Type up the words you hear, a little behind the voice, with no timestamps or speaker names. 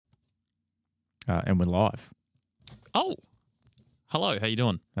And we're live. Oh, hello. How you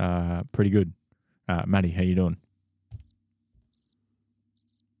doing? Pretty good. Maddie, how you doing?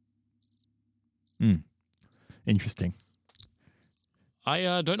 Interesting.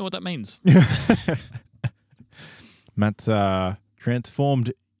 I don't know what that means. Matt's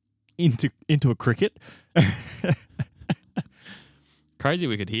transformed into a cricket. Crazy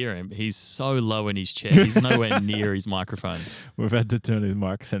we could hear him. He's so low in his chair. He's nowhere near his microphone. We've had to turn his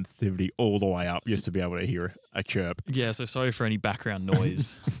mic sensitivity all the way up just to be able to hear a chirp. Yeah, so sorry for any background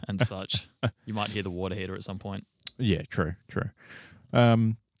noise and such. You might hear the water heater at some point. Yeah, true. I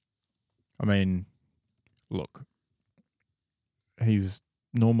mean, look, he's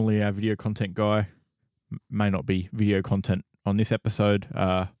normally our video content guy. May not be video content on this episode,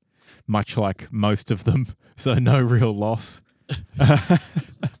 much like most of them, so no real loss.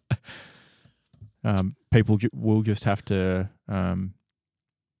 People will just have to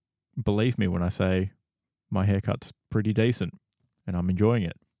believe me when I say my haircut's pretty decent and I'm enjoying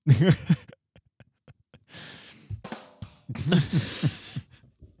it.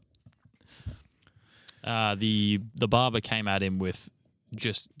 The barber came at him with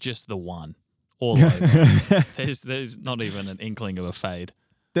just the one all over. There's not even an inkling of a fade.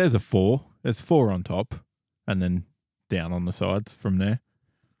 There's a 4. There's 4 on top, and then down on the sides from there.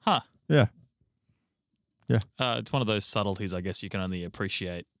 Huh. Yeah. It's one of those subtleties, I guess, you can only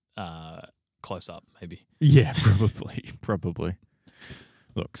appreciate close up, maybe. Yeah, probably.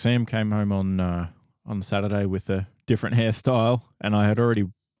 Look, Sam came home on Saturday with a different hairstyle, and I had already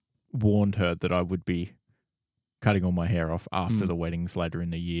warned her that I would be cutting all my hair off after the weddings later in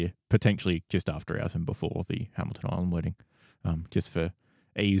the year, potentially just after ours and before the Hamilton Island wedding, just for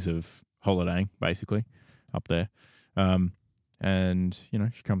ease of holidaying, basically, up there. And,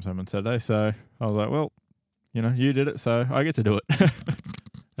 she comes home on Saturday, so I was like, well, you did it, so I get to do it.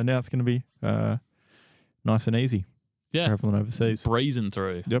 And now it's going to be nice and easy. Yeah. Traveling overseas. Breezing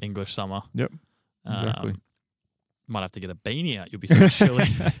through English summer. Yep. Exactly. Might have to get a beanie out. You'll be so chilly.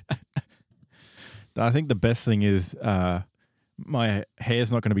 I think the best thing is my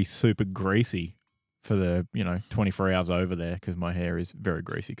hair's not going to be super greasy for the 24 hours over there, because my hair is very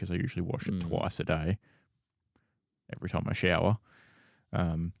greasy because I usually wash it twice a day every time I shower.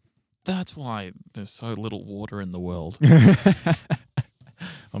 That's why there's so little water in the world.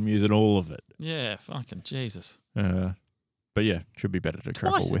 I'm using all of it. Yeah, fucking Jesus. But yeah, should be better to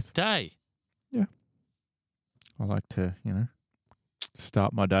travel with. Twice a day. Yeah. I like to,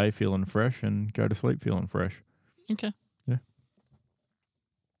 start my day feeling fresh and go to sleep feeling fresh. Okay. Yeah.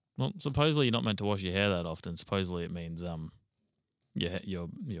 Well, supposedly you're not meant to wash your hair that often. Supposedly it means your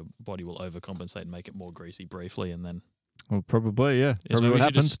body will overcompensate and make it more greasy briefly, and then well, probably, yeah. Probably what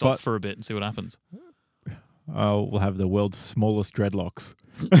happens. Just stop for a bit and see what happens. We'll have the world's smallest dreadlocks.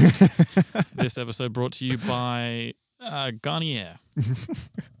 This episode brought to you by Garnier.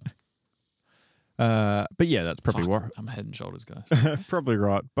 But yeah, that's probably right. I'm head and shoulders, guys. Probably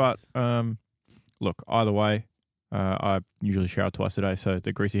right. But look, either way, I usually shower twice a day, so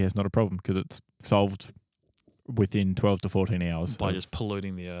the greasy hair's not a problem because it's solved within 12 to 14 hours. By just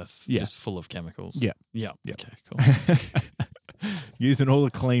polluting the earth, just full of chemicals. Yeah. Okay, cool. Using all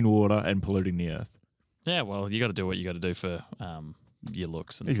the clean water and polluting the earth. Yeah, well, you got to do what you got to do for your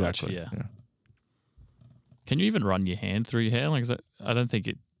looks and such. Yeah. Can you even run your hand through your hair? Like, is that? I don't think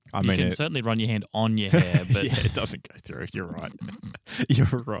it. You can certainly run your hand on your hair, but yeah, it doesn't go through. You're right.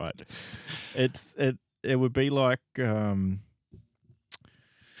 You're right. It would be like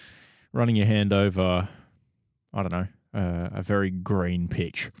running your hand over, I don't know, a very green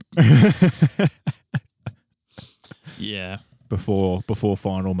pitch. Yeah. Before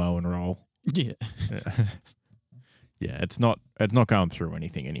final mow and roll. Yeah. Yeah. It's not going through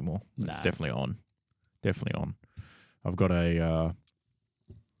anything anymore. Nah. It's definitely on. I've got a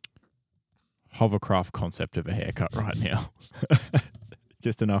hovercraft concept of a haircut right now.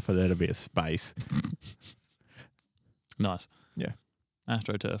 Just enough for there to be a space. Nice. Yeah.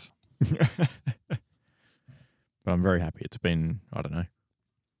 AstroTurf. But I'm very happy. It's been, I don't know,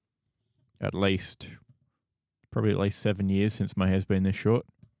 probably at least 7 years since my hair's been this short.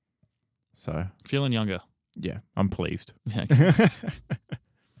 So Feeling younger. Yeah, I'm pleased. Yeah.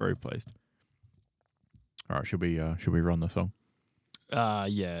 Very pleased. All right, should we run the song?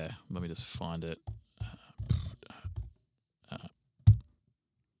 Yeah. Let me just find it.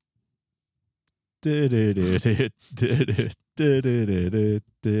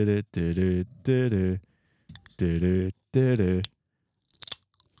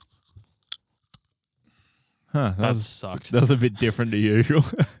 Huh, That sucked. That was a bit different to usual.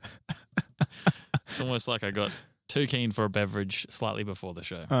 It's almost like I got too keen for a beverage slightly before the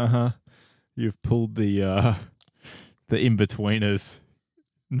show. Uh-huh. You've pulled the in-betweeners,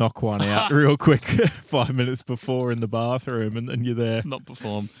 knock one out real quick 5 minutes before in the bathroom, and then you're there. Not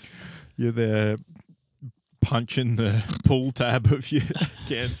perform. You're there punching the pull tab of your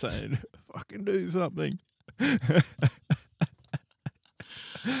can saying, fucking do something.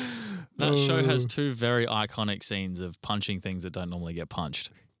 That show has two very iconic scenes of punching things that don't normally get punched.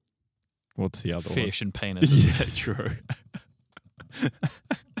 What's the other one? Fish and penises. Yeah, true.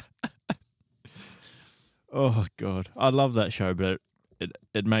 Oh, God. I love that show, but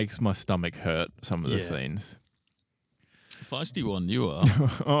it makes my stomach hurt, some of the scenes. Feisty one, you are.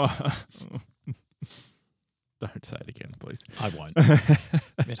 Don't say it again, please. I won't.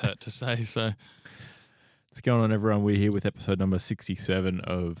 It hurt to say, so. What's going on, everyone? We're here with episode number 67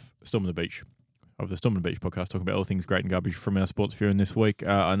 of Storm on the Beach, of the Storm on the Beach podcast, talking about all things great and garbage from our sports viewing this week.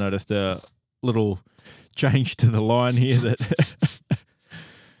 I noticed a little change to the line here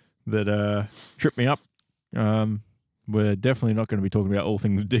that tripped me up. We're definitely not going to be talking about all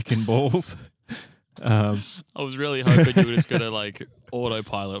things dick and balls. I was really hoping you were just going to like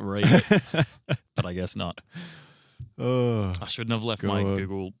autopilot read it, but I guess not. I shouldn't have left my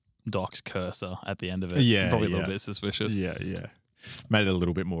Google Docs cursor at the end of it. Yeah, probably a little bit suspicious. Yeah. Made it a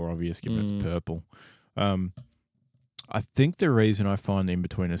little bit more obvious given it's purple. I think the reason I find the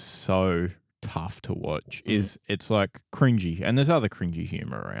in-betweeners so tough to watch is it's like cringy, and there's other cringy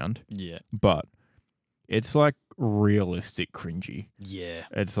humor around. Yeah. But it's like realistic cringy. Yeah.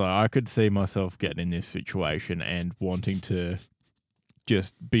 It's like I could see myself getting in this situation and wanting to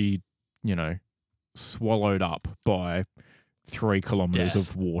just be, swallowed up by 3 kilometers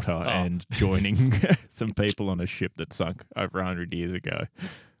of water and joining some people on a ship that sunk over 100 years ago.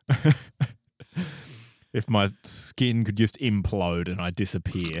 If my skin could just implode and I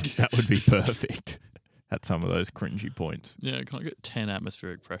disappear, that would be perfect at some of those cringy points. Yeah, can I get 10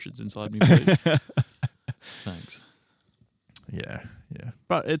 atmospheric pressures inside me, please? Thanks. Yeah.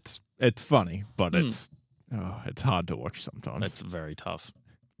 But it's funny, but it's hard to watch sometimes. It's very tough.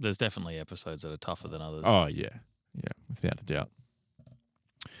 There's definitely episodes that are tougher than others. Oh, yeah. Yeah, without a doubt.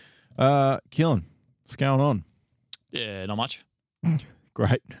 Keelan, what's going on? Yeah, not much.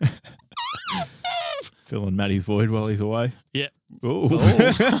 Great. Filling Matty's void while he's away. Yeah. Ooh.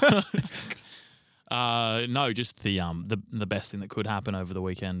 No, just the best thing that could happen over the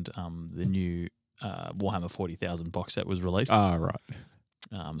weekend. The new Warhammer 40,000 box set was released. Right.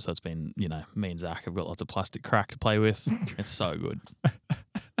 So it's been, me and Zach have got lots of plastic crack to play with. It's so good.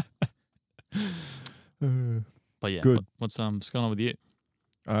 But yeah, good. What's going on with you?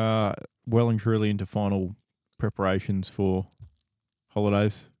 Well and truly into final preparations for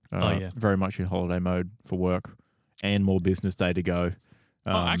holidays. Very much in holiday mode for work, and more business day to go.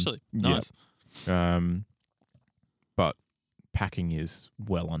 Actually, nice. Yeah. But packing is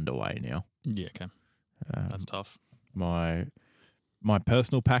well underway now. Yeah, okay. That's tough. My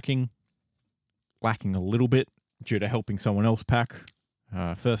personal packing lacking a little bit due to helping someone else pack.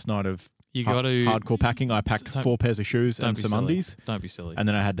 First night of hardcore packing, I packed 4 pairs of shoes and some undies. Don't be silly. And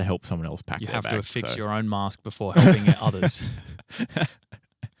then I had to help someone else pack. You their have bag, to affix your own mask before helping others.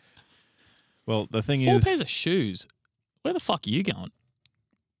 Well, the thing 4 is... 4 pairs of shoes? Where the fuck are you going?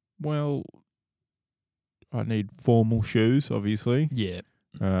 Well, I need formal shoes, obviously. Yeah.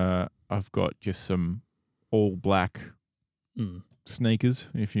 I've got just some all black sneakers,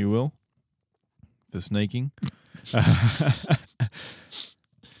 if you will, for sneaking.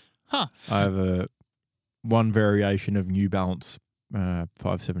 Huh. I have one variation of New Balance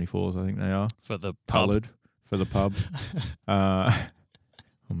 574s, I think they are. For the coloured for the pub. Or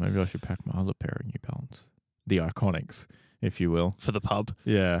maybe I should pack my other pair of New Balance. The Iconics, if you will. For the pub?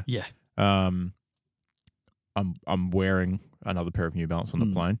 Yeah. Yeah. I'm wearing another pair of New Balance on the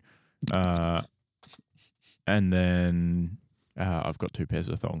plane. And then I've got 2 pairs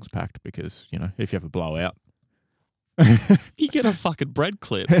of thongs packed because, if you have a blowout. You get a fucking bread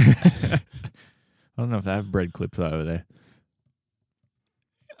clip. I don't know if they have bread clips over there.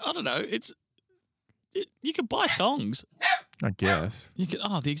 I don't know. You can buy thongs. I guess. You can.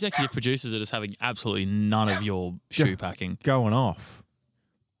 Oh, the executive producers are just having absolutely none of your shoe packing. Going off.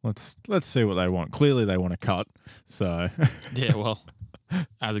 Let's see what they want. Clearly they want a cut. So yeah, well,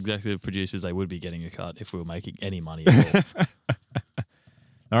 as executive producers, they would be getting a cut if we were making any money at all.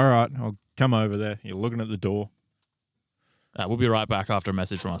 All right, I'll come over there. You're looking at the door. We'll be right back after a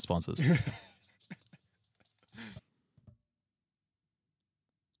message from our sponsors.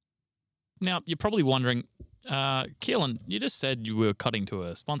 Now, you're probably wondering, Keelan, you just said you were cutting to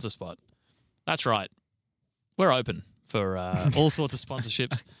a sponsor spot. That's right. We're open for all sorts of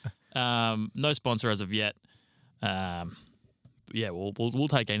sponsorships. No sponsor as of yet. Yeah, we'll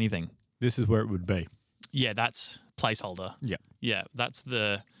take anything. This is where it would be. Yeah, that's placeholder. Yeah. Yeah, that's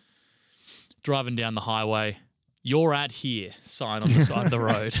the driving down the highway. You're at here sign on the side of the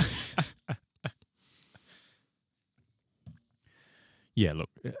road. Yeah, look,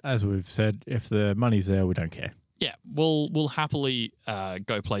 as we've said, if the money's there, we don't care. Yeah, we'll happily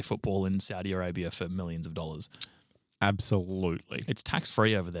go play football in Saudi Arabia for millions of dollars. Absolutely. It's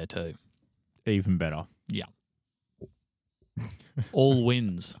tax-free over there too. Even better. Yeah. All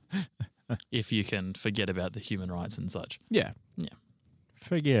wins if you can forget about the human rights and such. Yeah. Yeah.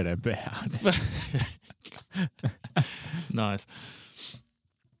 Forget about it. Nice.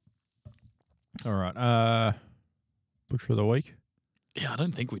 All right. Butcher of the week? Yeah, I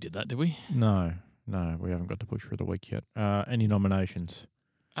don't think we did that, did we? No, we haven't got to Butcher of the week yet. Any nominations?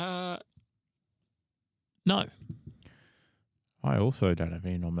 No. I also don't have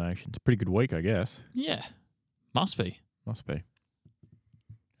any nominations. Pretty good week, I guess. Yeah. Must be.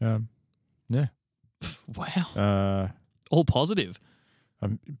 Yeah. Wow. All positive.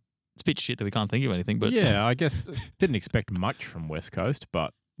 It's a bit shit that we can't think of anything, but yeah, I guess didn't expect much from West Coast,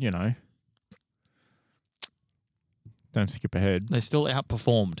 but you know, don't skip ahead. They still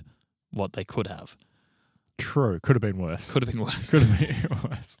outperformed what they could have. True, could have been worse.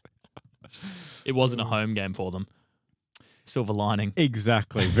 It wasn't a home game for them. Silver lining.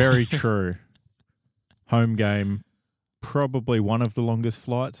 Exactly, very true. Home game, probably one of the longest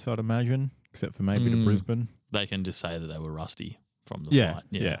flights, I'd imagine, except for maybe to Brisbane. They can just say that they were rusty from the flight.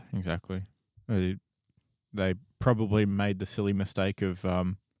 Yeah, exactly. They probably made the silly mistake of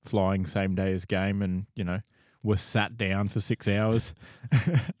flying same day as game and, you know, were sat down for 6 hours.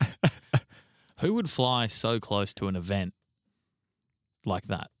 Who would fly so close to an event like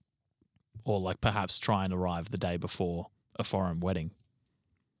that? Or like perhaps try and arrive the day before a foreign wedding?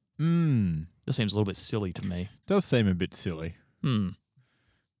 This seems a little bit silly to me. Does seem a bit silly. I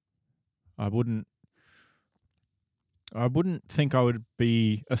wouldn't think I would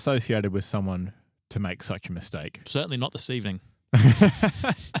be associated with someone to make such a mistake. Certainly not this evening.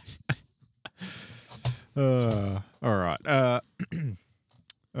 All right.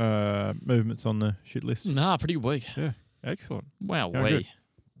 Movements on the shit list. Nah, pretty weak. Yeah, excellent. Wow, All right,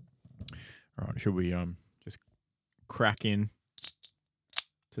 should we just crack in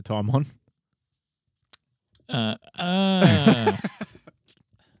to time on?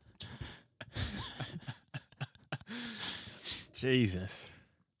 Jesus.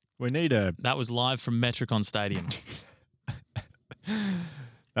 We need a... That was live from Metricon Stadium.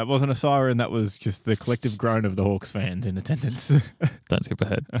 That wasn't a siren, that was just the collective groan of the Hawks fans in attendance. Don't skip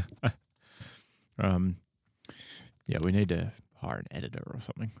ahead. Yeah, we need to hire an editor or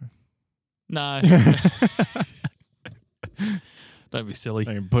something. No. Don't be silly.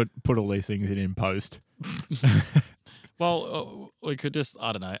 Put all these things in post. Well, we could just,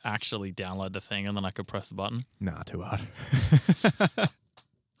 I don't know, actually download the thing and then I could press the button. Nah, too hard.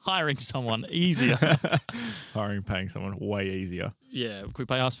 Hiring someone easier. Paying someone way easier. Yeah. Could we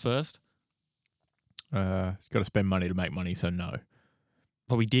pay us first? Got to spend money to make money, so no.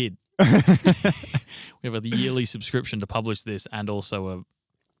 But we did. We have a yearly subscription to publish this and also a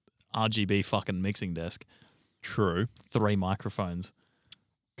RGB fucking mixing desk. True. 3 microphones.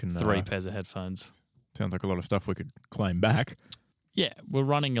 3 pairs of headphones. Sounds like a lot of stuff we could claim back. Yeah, we're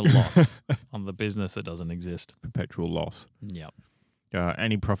running a loss on the business that doesn't exist. Perpetual loss. Yep.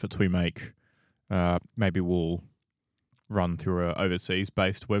 Any profits we make, maybe we'll run through an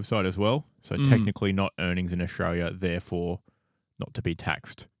overseas-based website as well. So technically not earnings in Australia, therefore not to be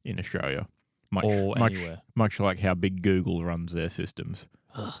taxed in Australia. Anywhere. Much like how big Google runs their systems.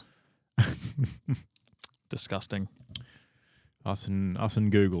 Disgusting. Us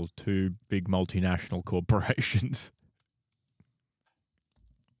and Google, 2 big multinational corporations.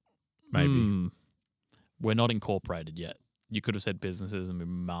 Maybe. We're not incorporated yet. You could have said businesses and we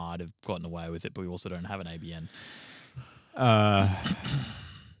might have gotten away with it, but we also don't have an ABN.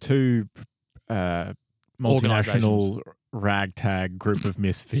 2 multinational ragtag group of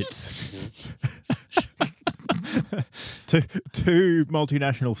misfits. 2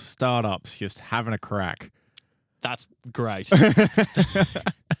 multinational startups just having a crack. That's great.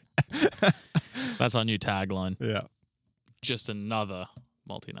 That's our new tagline. Yeah. Just another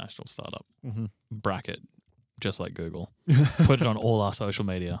multinational startup. Mm-hmm. Bracket. Just like Google. Put it on all our social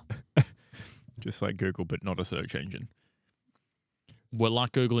media. Just like Google, but not a search engine. We're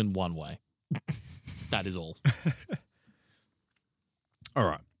like Google in one way. That is all. All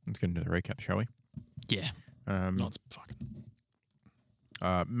right. Let's get into the recap, shall we? Yeah. It's fucking...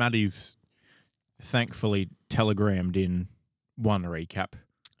 Maddie's thankfully telegrammed in one recap.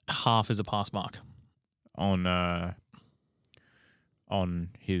 Half is a pass mark. On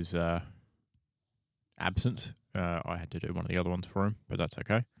his absence. I had to do one of the other ones for him, but that's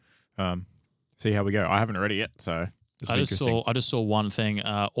okay. See how we go. I haven't read it yet, so I just saw one thing.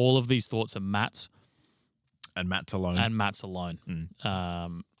 All of these thoughts are Matt's. And Matt's alone. Not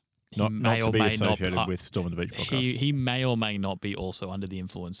to be associated with Storm on the Beach podcast. He may or may not be also under the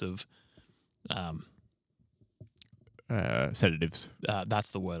influence of sedatives.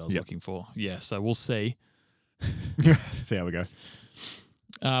 That's the word I was looking for. Yeah, so we'll see. See how we go.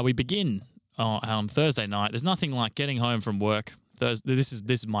 We begin on Thursday night. There's nothing like getting home from work. This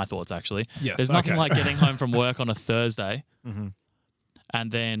is my thoughts, actually. Yes, there's nothing like getting home from work on a Thursday and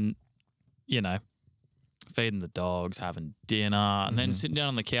then, feeding the dogs, having dinner, and then sitting down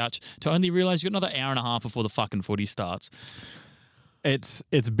on the couch to only realise you've got another hour and a half before the fucking footy starts. It's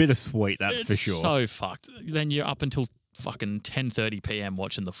bittersweet, that's for sure. It's so fucked. Then you're up until fucking 10:30 p.m.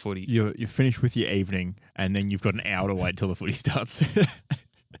 watching the footy. You're finished with your evening, and then you've got an hour to wait till the footy starts.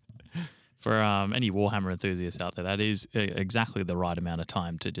 For any Warhammer enthusiasts out there, that is exactly the right amount of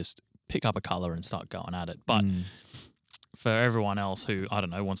time to just pick up a colour and start going at it. But for everyone else who, I don't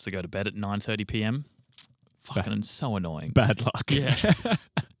know, wants to go to bed at 9:30 p.m., fucking so annoying. Bad luck. Yeah.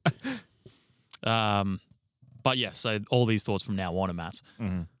 But yeah, so all these thoughts from now on are Matt's.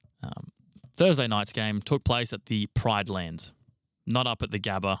 Thursday night's game took place at the Pride Lands, not up at the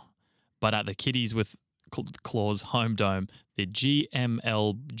Gabba, but at the Kiddies with Claws home dome, the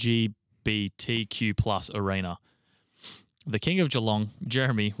GMLGBTQ plus arena. The King of Geelong,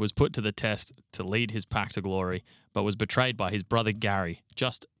 Jeremy, was put to the test to lead his pack to glory, but was betrayed by his brother Gary,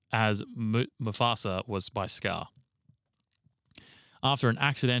 just as Mufasa was by Scar. After an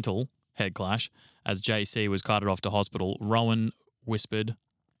accidental head clash, as JC was carted off to hospital, Rowan whispered,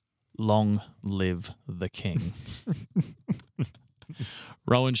 "Long live the king."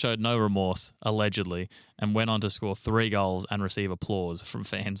 Rowan showed no remorse, allegedly, and went on to score 3 goals and receive applause from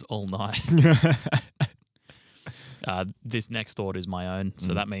fans all night. This next thought is my own.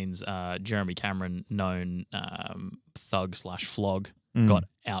 So that means Jeremy Cameron, known thug/flog, got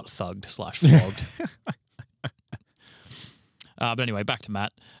out-thugged/flogged. But anyway, back to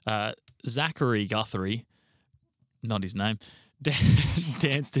Matt. Zachary Guthrie, not his name,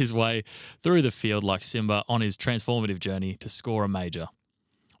 danced his way through the field like Simba on his transformative journey to score a major.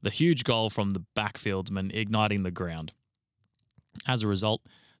 The huge goal from the backfieldsman igniting the ground. As a result,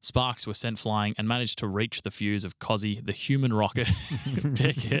 sparks were sent flying and managed to reach the fuse of Cozzy, the human rocket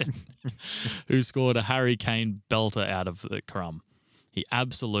Pickett, who scored a Harry Kane belter out of the crumb. He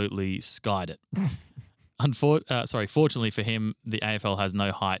absolutely skied it. Fortunately for him, the AFL has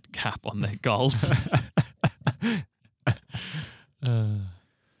no height cap on their goals.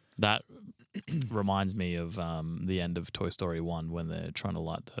 That reminds me of the end of Toy Story 1 when they're trying to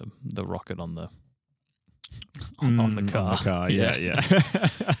light the rocket on the car. On the car, yeah.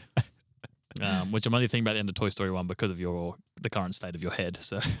 Which I'm only thinking about the end of Toy Story 1 because of the current state of your head.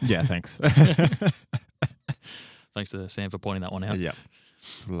 So yeah, thanks. Thanks to Sam for pointing that one out. Yeah,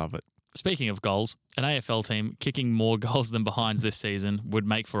 love it. Speaking of goals, an AFL team kicking more goals than behinds this season would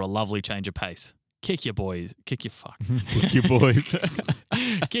make for a lovely change of pace. Kick your boys. Kick your fuck. Kick your boys.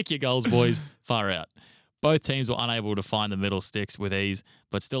 Kick your goals, boys. Far out. Both teams were unable to find the middle sticks with ease,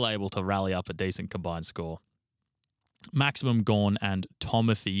 but still able to rally up a decent combined score. Maximum Gawn and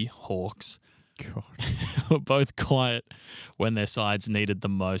Tomothy Hawks were both quiet when their sides needed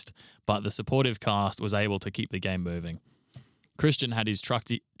them most, but the supportive cast was able to keep the game moving. Christian had his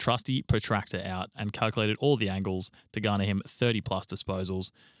trusty protractor out and calculated all the angles to garner him 30-plus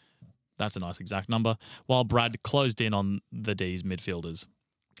disposals. That's a nice exact number. While Brad closed in on the D's midfielders.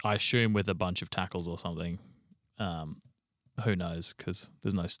 I assume with a bunch of tackles or something. Who knows, because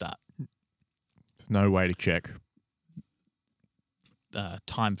there's no stat. There's no way to check.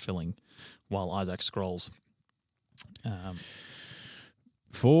 Time filling while Isaac scrolls.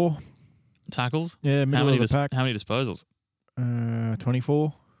 4 tackles? Yeah, middle of the pack. How many disposals?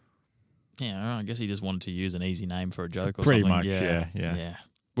 24. Yeah, I guess he just wanted to use an easy name for a joke or Pretty something. much, yeah.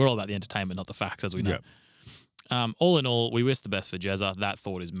 We're all about the entertainment, not the facts, as we know. Yep. All in all, we wish the best for Jezza. That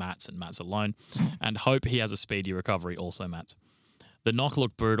thought is Matt's and Matt's alone. And hope he has a speedy recovery, also Matt's. The knock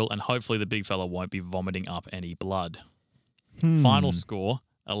looked brutal, and hopefully the big fella won't be vomiting up any blood. Final score,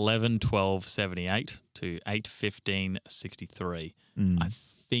 11-12-78 to 8-15-63. I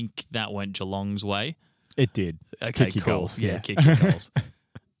think that went Geelong's way. It did. Okay, kick your cool. goals. Yeah, kick your goals.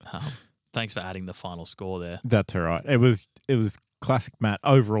 Thanks for adding the final score there. That's all right. It was classic Matt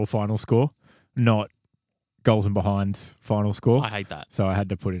overall final score, not goals and behinds final score. I hate that. So I had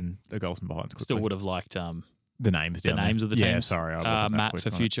to put in the goals and behinds quickly. Still would have liked the names of the teams. Yeah, sorry. I wasn't Matt,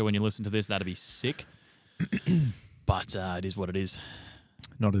 for future, when you listen to this, that'd be sick. But it is what it is.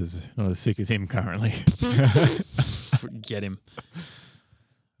 Not as sick as him currently. Get him.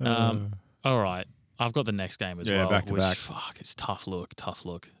 All right. I've got the next game as well. Back to back. Fuck, it's tough look.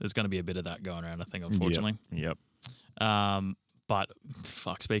 There's going to be a bit of that going around, I think, unfortunately. Yep. But,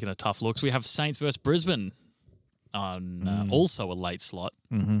 fuck, speaking of tough looks, we have Saints versus Brisbane on also a late slot,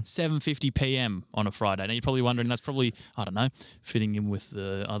 7:50 p.m. on a Friday. Now, you're probably wondering, that's probably, I don't know, fitting in with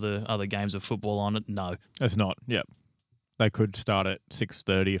the other games of football on it. No. It's not. Yep. They could start at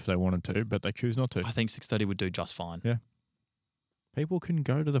 6:30 if they wanted to, but they choose not to. I think 6:30 would do just fine. Yeah. People can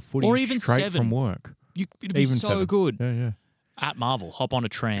go to the footy or even straight 7. from work. It'd be even so 7. good. Yeah. At Marvel, hop on a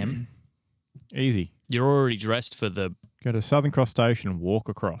tram. Easy. You're already dressed for the... Go to Southern Cross Station and walk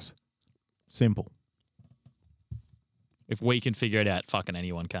across. Simple. If we can figure it out, fucking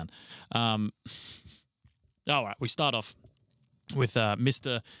anyone can. All right, we start off with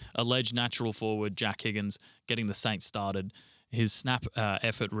Mr. Alleged natural forward Jack Higgins getting the Saints started. His snap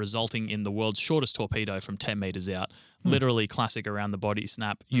effort resulting in the world's shortest torpedo from 10 metres out. Literally classic around the body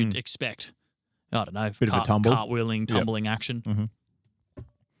snap. You'd expect, I don't know, bit of a tumble. Cartwheeling, tumbling action. Mm-hmm.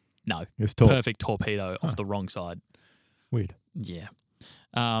 No. It's Perfect torpedo off the wrong side. Weird. Yeah.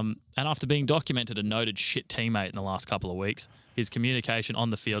 And after being documented a noted shit teammate in the last couple of weeks, his communication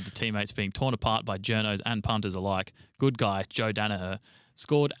on the field to teammates being torn apart by journos and punters alike, good guy Joe Danaher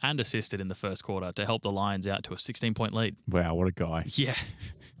scored and assisted in the first quarter to help the Lions out to a 16-point lead. Wow, what a guy. Yeah.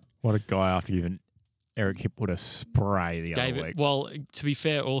 What a guy after giving Eric Hipwood a spray the other week. Well, to be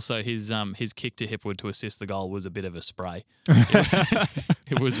fair, also his kick to Hipwood to assist the goal was a bit of a spray.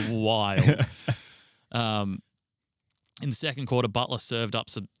 It was wild. In the second quarter, Butler served up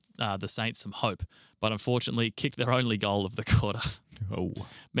the Saints some hope, but unfortunately kicked their only goal of the quarter. Oh.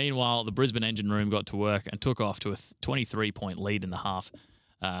 Meanwhile, the Brisbane engine room got to work and took off to a 23-point lead in the half,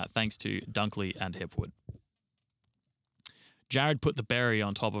 thanks to Dunkley and Hipwood. Jared put the berry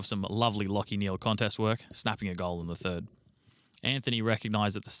on top of some lovely Lockie Neal contest work, snapping a goal in the third. Anthony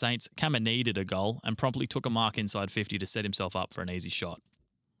recognised that the Saints needed a goal and promptly took a mark inside 50 to set himself up for an easy shot.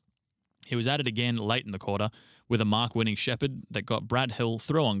 He was at it again late in the quarter with a mark-winning Shepherd that got Brad Hill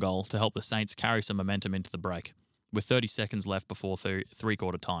through on goal to help the Saints carry some momentum into the break, with 30 seconds left before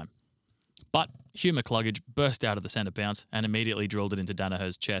three-quarter time. But Hugh McCluggage burst out of the centre bounce and immediately drilled it into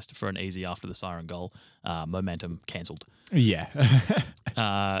Danaher's chest for an easy after the siren goal. Momentum cancelled. Yeah.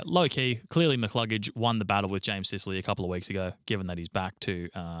 Low-key, clearly McCluggage won the battle with James Sicily a couple of weeks ago, given that he's back to,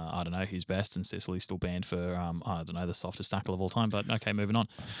 his best, and Sicily's still banned for, the softest tackle of all time. But okay, moving on.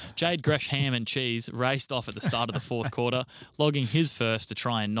 Jade Gresh Ham and Cheese raced off at the start of the fourth quarter, logging his first to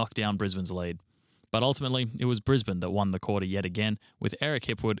try and knock down Brisbane's lead. But ultimately, it was Brisbane that won the quarter yet again, with Eric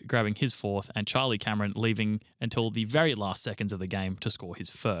Hipwood grabbing his fourth and Charlie Cameron leaving until the very last seconds of the game to score his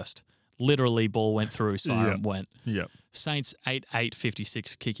first. Literally, ball went through, siren went. Yep. Saints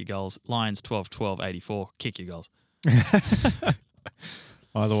 8-8-56, kick your goals. Lions 12-12, 84, kick your goals.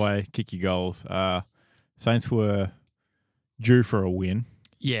 Either way, kick your goals. Saints were due for a win.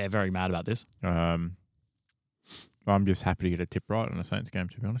 Yeah, very mad about this. I'm just happy to get a tip right on a Saints game,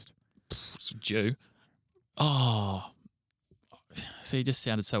 to be honest. It's due. Oh. See, it just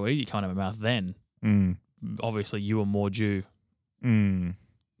sounded so easy kind of in my mouth then. Obviously, you were more due to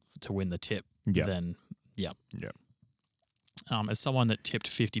win the tip than... Yep. As someone that tipped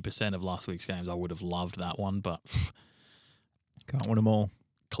 50% of last week's games, I would have loved that one, but... Can't win them all.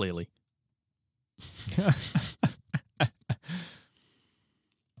 Clearly.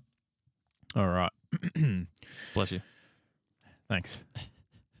 All right. Bless you. Thanks.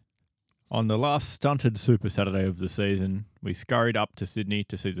 On the last stunted Super Saturday of the season, we scurried up to Sydney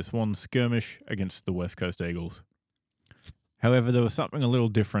to see the Swans skirmish against the West Coast Eagles. However, there was something a little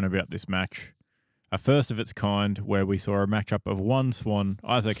different about this match. A first of its kind, where we saw a matchup of one Swan,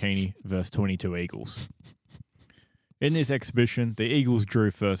 Isaac Heaney, versus 22 Eagles. In this exhibition, the Eagles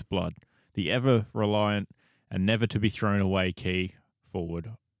drew first blood. The ever-reliant and never-to-be-thrown-away key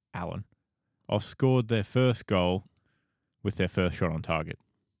forward, Allen, scored their first goal with their first shot on target.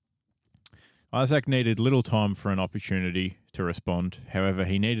 Isaac needed little time for an opportunity to respond. However,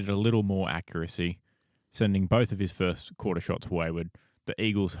 he needed a little more accuracy, sending both of his first quarter shots wayward, the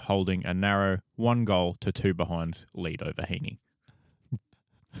Eagles holding a narrow 1-2 behinds lead over Heaney.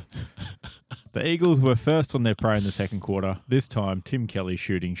 The Eagles were first on their prey in the second quarter, this time Tim Kelly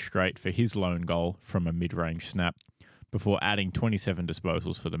shooting straight for his lone goal from a mid-range snap, before adding 27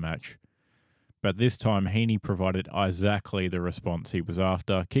 disposals for the match. But this time, Heaney provided exactly the response he was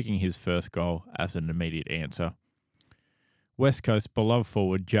after, kicking his first goal as an immediate answer. West Coast beloved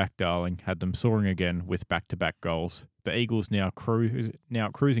forward Jack Darling had them soaring again with back-to-back goals. The Eagles now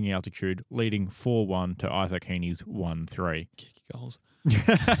cruising altitude, leading 4-1 to Isaac Heaney's 1-3. Kick your goals.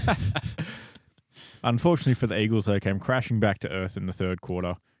 Unfortunately for the Eagles, they came crashing back to earth in the third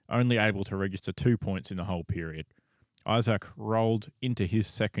quarter, only able to register 2 points in the whole period. Isaac rolled into his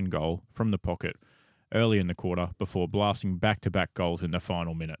second goal from the pocket early in the quarter before blasting back-to-back goals in the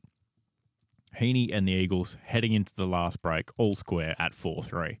final minute. Heaney and the Eagles heading into the last break all square at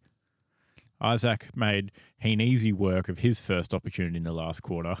 4-3. Isaac made Heaney work of his first opportunity in the last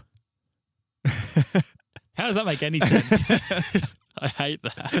quarter. How does that make any sense? I hate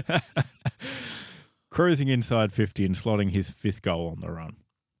that. Cruising inside 50 and slotting his fifth goal on the run.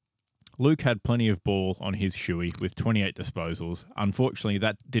 Luke had plenty of ball on his shoey with 28 disposals. Unfortunately,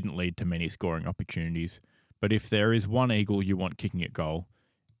 that didn't lead to many scoring opportunities. But if there is one Eagle you want kicking at goal,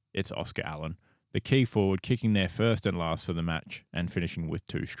 it's Oscar Allen, the key forward kicking their first and last for the match and finishing with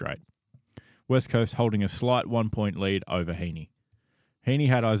 2 straight. West Coast holding a slight 1-point lead over Heaney. Heaney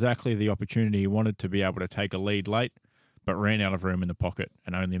had exactly the opportunity he wanted to be able to take a lead late, but ran out of room in the pocket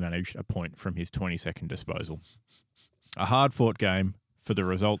and only managed a point from his 22nd disposal. A hard-fought game for the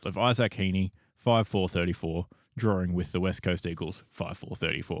result of Isaac Heaney, 5-4-34, drawing with the West Coast Eagles,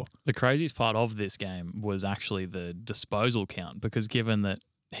 5-4-34. The craziest part of this game was actually the disposal count, because given that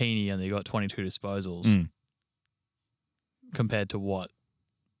Heaney only got 22 disposals compared to what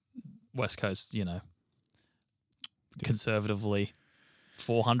West Coast, conservatively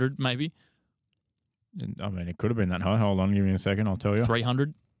 400 maybe. I mean, it could have been that high. Hold on, give me a second, I'll tell you.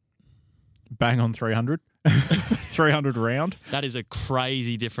 300? Bang on 300. 300 round. That is a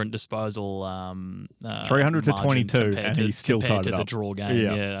crazy different disposal. 300 to 22, and he still tied it up. The draw game.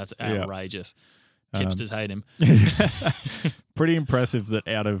 Yeah, that's outrageous. Tipsters hate him. Pretty impressive that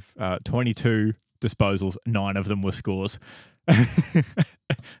out of 22 disposals, 9 of them were scores.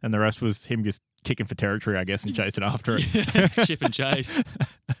 And the rest was him just kicking for territory, I guess, and chasing after it. Chip and chase.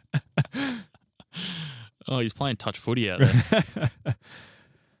 Oh, he's playing touch footy out there.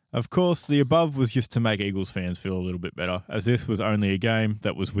 Of course, the above was just to make Eagles fans feel a little bit better, as this was only a game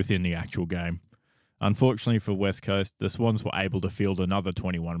that was within the actual game. Unfortunately for West Coast, the Swans were able to field another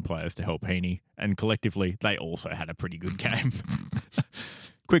 21 players to help Heaney, and collectively, they also had a pretty good game.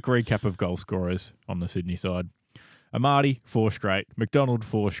 Quick recap of goal scorers on the Sydney side. Amati, 4 straight. McDonald,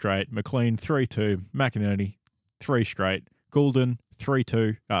 4 straight. McLean, 3-2. McInerney, 3 straight. Goulden,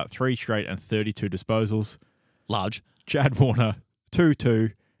 3-2. 3 straight and 32 disposals. Large. Chad Warner,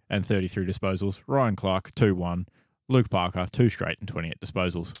 2-2 and 33 disposals. Ryan Clark, 2-1. Luke Parker, 2 straight and 28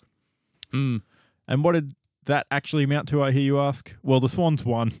 disposals. And what did that actually amount to, I hear you ask? Well, the Swans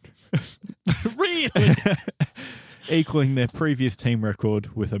won. Really? Equaling their previous team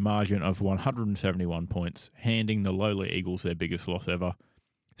record with a margin of 171 points, handing the lowly Eagles their biggest loss ever.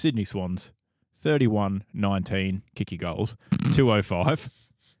 Sydney Swans, 31-19 kicky goals, 205,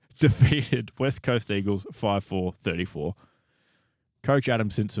 defeated West Coast Eagles 5-4-34. Coach Adam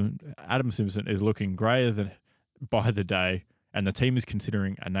Simpson is looking greyer than by the day, and the team is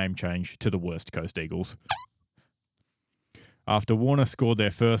considering a name change to the West Coast Eagles. After Warner scored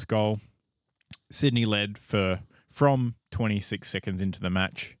their first goal, Sydney led from 26 seconds into the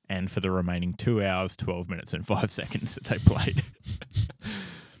match and for the remaining 2 hours, 12 minutes and 5 seconds that they played.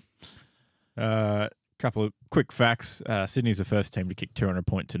 Couple of quick facts. Sydney's the first team to kick 200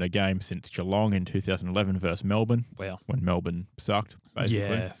 points in a game since Geelong in 2011 versus Melbourne. Wow. When Melbourne sucked, basically.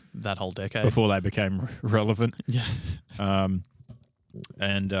 Yeah, that whole decade. Before they became relevant. Yeah. And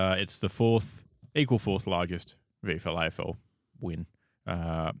it's the fourth largest VFL AFL win.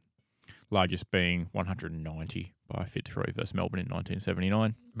 Largest being 190 by Fitzroy versus Melbourne in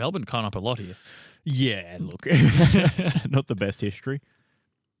 1979. Melbourne caught up a lot here. Yeah, look. Not the best history.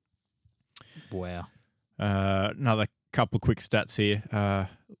 Wow. Another couple of quick stats here.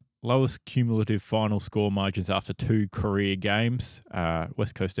 Lowest cumulative final score margins after 2 career games.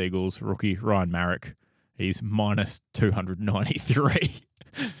 West Coast Eagles rookie Ryan Marrick. He's minus 293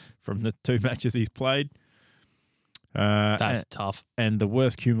 from the 2 matches he's played. That's tough. And the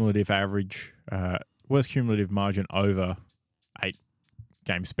worst cumulative margin over 8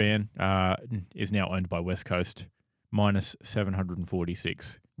 game span is now owned by West Coast, minus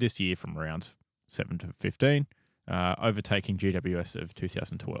 746 this year from rounds 7 to 15, overtaking GWS of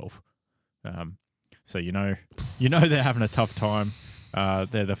 2012. So you know they're having a tough time.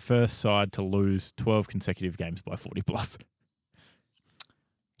 They're the first side to lose 12 consecutive games by 40 plus.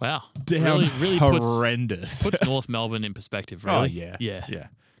 Wow. Down really horrendous. Puts North Melbourne in perspective, really. Oh, yeah.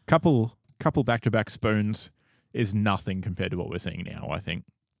 Couple back-to-back spoons is nothing compared to what we're seeing now, I think.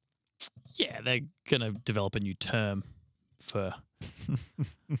 Yeah, they're going to develop a new term for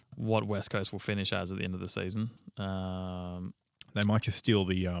what West Coast will finish as at the end of the season. They might just steal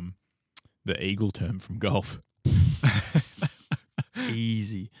the Eagle term from golf.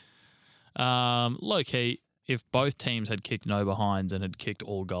 Easy. Low key, if both teams had kicked no behinds and had kicked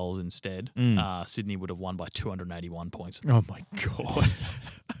all goals instead, Sydney would have won by 281 points. Oh, my God.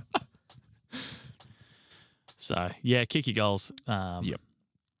 So, yeah, kick your goals. Yep.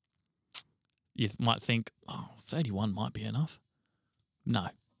 You might think, 31 might be enough. No.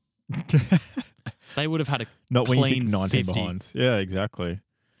 They would have had a Not when you kick clean 19 50. behinds. Yeah, exactly.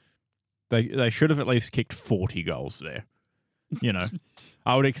 They should have at least kicked 40 goals there. You know,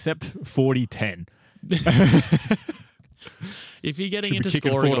 I would accept 40-10. If you're getting Should be into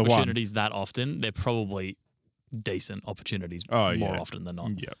kicking scoring 4-1. opportunities that often, they're probably decent opportunities more often than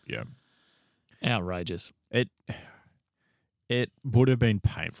not. Yep. Outrageous. It would have been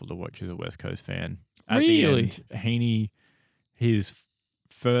painful to watch as a West Coast fan. At Really? the end, Heaney, his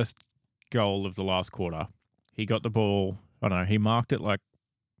first goal of the last quarter, he got the ball, I don't know, he marked it like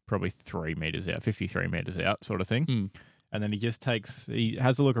probably 3 meters out, 53 meters out sort of thing. And then he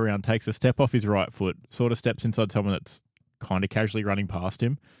has a look around, takes a step off his right foot, sort of steps inside someone that's kind of casually running past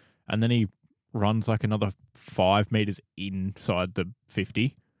him. And then he runs like another 5 meters inside the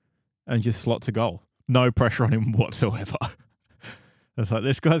 50 and just slots a goal. No pressure on him whatsoever. It's like,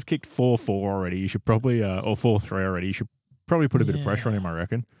 this guy's kicked 4-4 already. You should probably, or 4-3 already. You should probably put a bit of pressure on him, I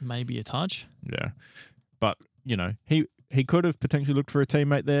reckon. Maybe a touch. Yeah. But, you know, he could have potentially looked for a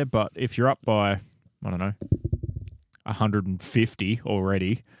teammate there, but if you're up by, I don't know, 150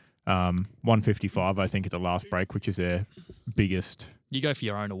 already, 155, I think, at the last break, which is their biggest. You go for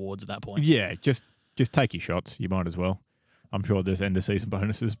your own awards at that point. Yeah, just take your shots. You might as well. I'm sure there's end of season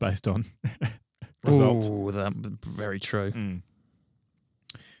bonuses based on results. Oh, that's very true.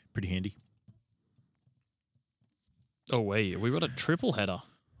 Pretty handy. Oh, we got a triple header.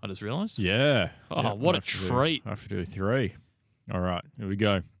 I just realised. Yeah. Oh, Yep, what a treat. I have to do 3. All right, here we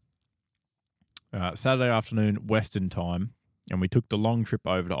go. Saturday afternoon, Western time, and we took the long trip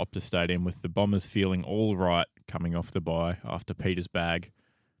over to Optus Stadium with the Bombers feeling all right coming off the bye after Peter's bag,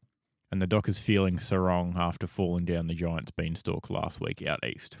 and the Dockers feeling sarong after falling down the Giants' beanstalk last week out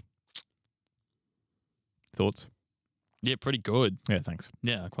east. Thoughts? Yeah, pretty good. Yeah, thanks.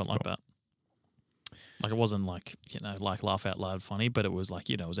 Yeah, I quite like that. Like, it wasn't like, like laugh out loud funny, but it was like,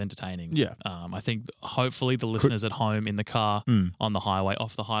 it was entertaining. Yeah. I think hopefully the listeners at home in the car, on the highway,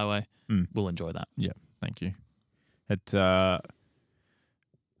 off the highway, will enjoy that. Yeah, thank you. I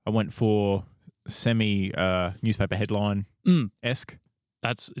went for semi newspaper headline-esque.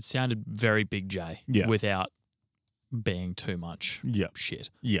 It sounded very Big J without being too much shit.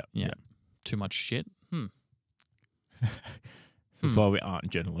 Yeah. Too much shit? That's why we aren't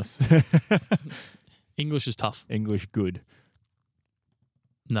journalists. English is tough. English good.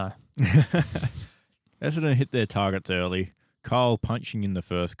 No. Essendon hit their targets early. Kyle punching in the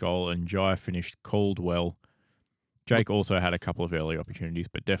first goal and Jai finished called well. Jake also had a couple of early opportunities,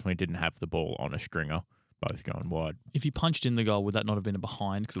 but definitely didn't have the ball on a stringer, both going wide. If he punched in the goal, would that not have been a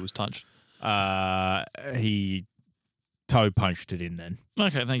behind because it was touched? He toe punched it in then.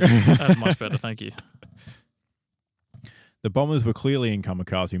 Okay, thank you. That's much better, thank you. The Bombers were clearly in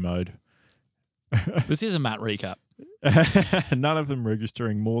kamikaze mode. This is a Matt recap. None of them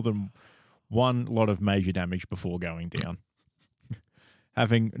registering more than one lot of major damage before going down.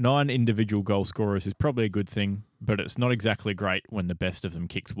 Having 9 individual goal scorers is probably a good thing, but it's not exactly great when the best of them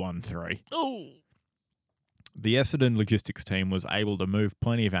kicks 1-3. Oh. The Essendon logistics team was able to move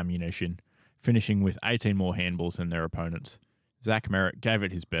plenty of ammunition, finishing with 18 more handballs than their opponents. Zach Merritt gave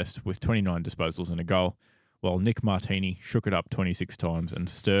it his best with 29 disposals and a goal, while Nick Martini shook it up 26 times and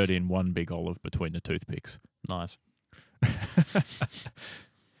stirred in one big olive between the toothpicks. Nice.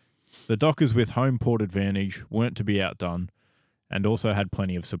 The Dockers with home port advantage weren't to be outdone and also had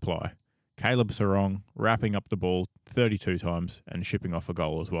plenty of supply. Caleb Sarong wrapping up the ball 32 times and shipping off a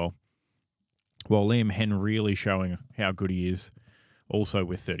goal as well, while Liam Henn really showing how good he is, also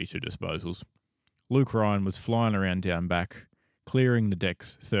with 32 disposals. Luke Ryan was flying around down back, clearing the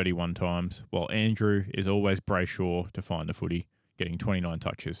decks 31 times, while Andrew is always braysure to find the footy, getting 29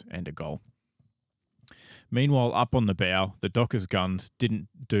 touches and a goal. Meanwhile, up on the bow, the Dockers guns didn't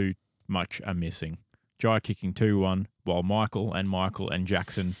do much missing. Jai kicking 2-1, while Michael and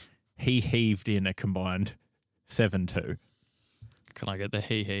Jackson heaved in a combined 7-2. Can I get the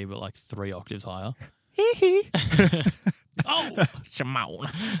he but like 3 octaves higher? Hee. Oh, Shimon.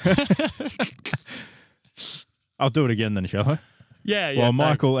 I'll do it again then, shall I? Yeah. While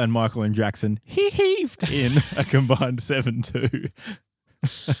thanks. Michael and Jackson heaved in a combined 7-2.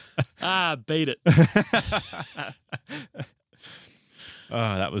 Beat it.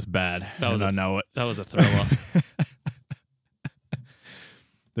 Oh, that was bad. I know it. That was a thriller.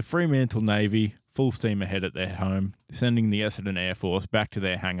 The Fremantle Navy, full steam ahead at their home, sending the Essendon Air Force back to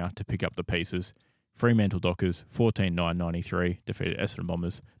their hangar to pick up the pieces. Fremantle Dockers 14-9-93 defeated Essendon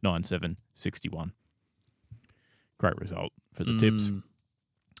Bombers 9-7-61. Great result for the Tips.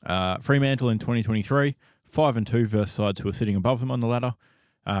 Fremantle in 2023, 5-2 versus sides who are sitting above them on the ladder,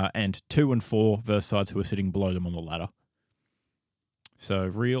 and 2-4 versus sides who are sitting below them on the ladder. So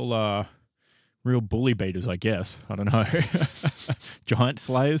real bully beaters, I guess. I don't know. Giant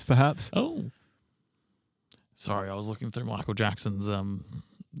slayers, perhaps. Oh, sorry, I was looking through Michael Jackson's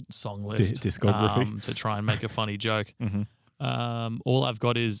song list discography to try and make a funny joke. Mm-hmm. All I've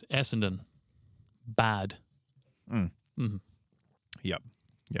got is Essendon. Bad. Mm-hmm. Yep.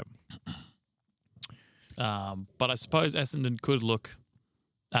 But I suppose Essendon could look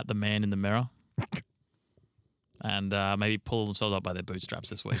at the man in the mirror and maybe pull themselves up by their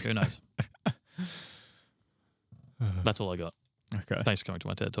bootstraps this week. Who knows? That's all I got. Okay. Thanks for coming to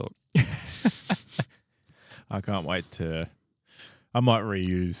my TED Talk. I can't wait to... I might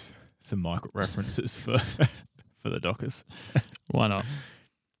reuse some Michael references for the Dockers. Why not?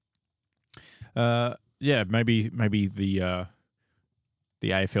 Yeah, maybe the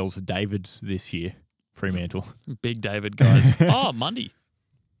AFL's Davids this year, Fremantle. Big David, guys. Oh, Mundy.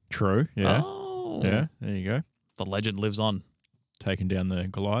 True, yeah. Oh. Yeah, there you go. The legend lives on. Taking down the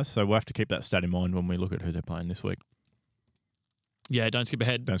Goliaths. So we'll have to keep that stat in mind when we look at who they're playing this week. Yeah, don't skip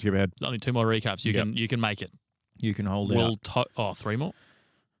ahead. Don't skip ahead. Only 2 more recaps. You can make it. You can hold out. 3 more?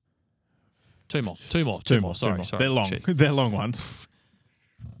 2 more. Sorry. They're long. Shit. They're long ones.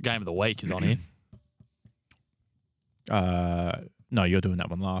 Game of the week is on here. No, you're doing that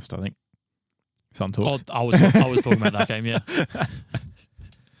one last, I think. Sun Talks. I was talking about that game, yeah.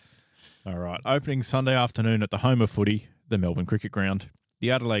 All right. Opening Sunday afternoon at the home of footy, the Melbourne Cricket Ground. The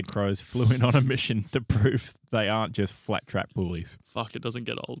Adelaide Crows flew in on a mission to prove they aren't just flat track bullies. Fuck, it doesn't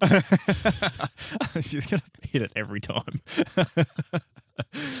get old. She's going to hit it every time.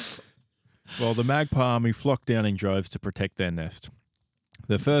 Well, the Magpie Army flocked down in droves to protect their nest.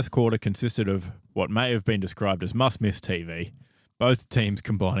 The first quarter consisted of what may have been described as must-miss TV, both teams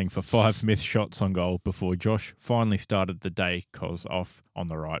combining for 5 missed shots on goal before Josh finally started the Dacos off on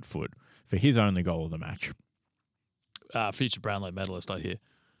the right foot for his only goal of the match. Future Brownlow medalist, I hear.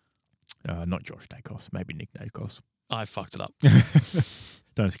 Not Josh Dacos, maybe Nick Dacos. I fucked it up.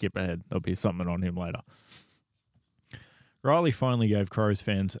 Don't skip ahead. There'll be something on him later. Riley finally gave Crows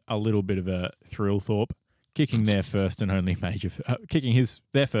fans a little bit of a thrill thorpe, kicking their first and only major,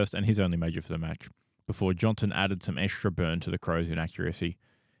 their first and his only major for the match, before Johnson added some extra burn to the Crows' inaccuracy.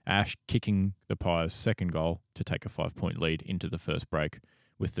 Ash kicking the Pies' second goal to take a 5-point lead into the first break,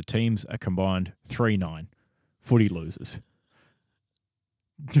 with the teams a combined 3-9. Footy losers.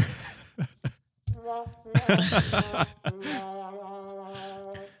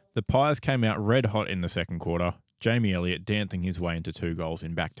 The Pies came out red hot in the second quarter, Jamie Elliott dancing his way into 2 goals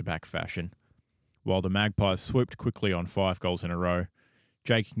in back-to-back fashion. While the Magpies swooped quickly on 5 goals in a row,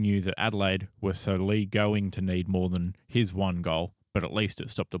 Jake knew that Adelaide was certainly going to need more than his 1 goal, but at least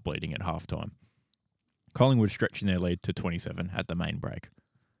it stopped the bleeding at halftime. Collingwood stretching their lead to 27 at the main break.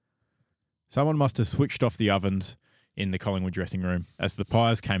 Someone must have switched off the ovens in the Collingwood dressing room as the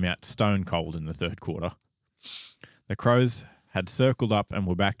Pies came out stone cold in the third quarter. The Crows had circled up and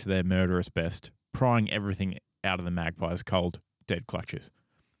were back to their murderous best, prying everything out of the Magpies' cold, dead clutches.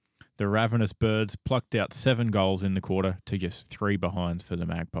 The ravenous birds plucked out 7 goals in the quarter to just 3 behinds for the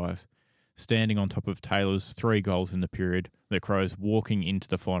Magpies. Standing on top of Taylor's 3 goals in the period, the Crows walking into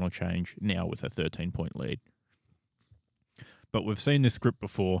the final change now with a 13-point lead. But we've seen this script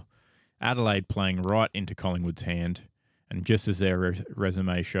before, Adelaide playing right into Collingwood's hand, and just as their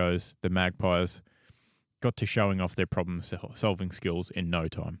resume shows, the Magpies got to showing off their problem-solving skills in no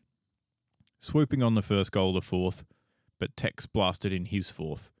time. Swooping on the first goal of the fourth, but Tex blasted in his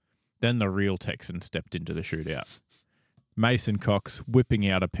 4th. Then the real Texan stepped into the shootout. Mason Cox whipping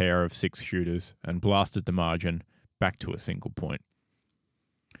out a pair of 6 shooters and blasted the margin back to a single point.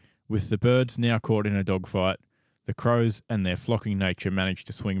 With the Birds now caught in a dogfight, the Crows and their flocking nature managed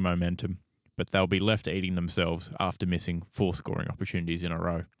to swing momentum, but they'll be left eating themselves after missing 4 scoring opportunities in a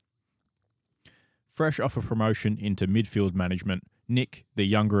row. Fresh off a promotion into midfield management, Nick, the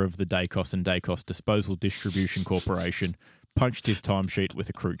younger of the Dacos and Dacos Disposal Distribution Corporation, punched his timesheet with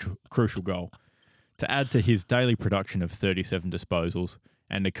a crucial goal, to add to his daily production of 37 disposals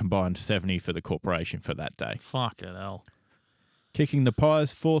and a combined 70 for the corporation for that day. Fucking hell. Kicking the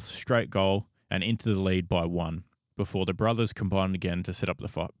Pies' 4th straight goal and into the lead by 1, before the brothers combined again to set up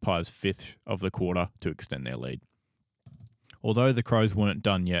the Pies' 5th of the quarter to extend their lead. Although the Crows weren't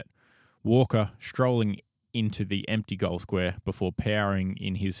done yet, Walker, strolling into the empty goal square before powering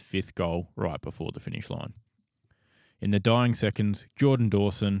in his 5th goal right before the finish line. In the dying seconds, Jordan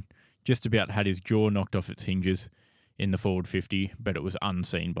Dawson just about had his jaw knocked off its hinges in the forward 50, but it was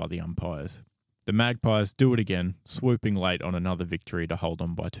unseen by the umpires. The Magpies do it again, swooping late on another victory to hold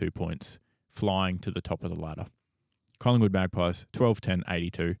on by 2 points, flying to the top of the ladder. Collingwood Magpies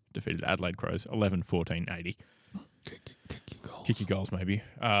 12-10-82 defeated Adelaide Crows 11-14-80. Kicky goals, maybe.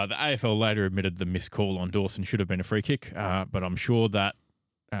 The AFL later admitted the missed call on Dawson should have been a free kick, but I'm sure that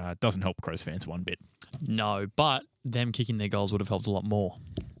doesn't help Crows fans one bit. No, but them kicking their goals would have helped a lot more.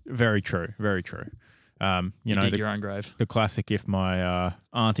 Very true, very true. You know, dig your own grave. The classic, if my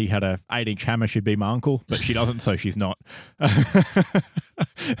auntie had a 8-inch hammer, she'd be my uncle, but she doesn't, so she's not.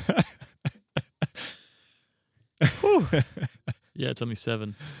 Yeah, it's only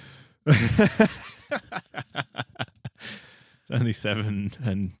 7. It's only 7,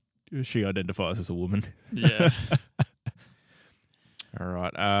 and she identifies as a woman. Yeah. All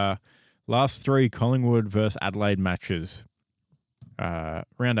right. Last 3 Collingwood versus Adelaide matches. Round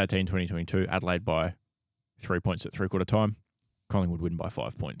 18, 2022, Adelaide by 3 points at three-quarter time. Collingwood win by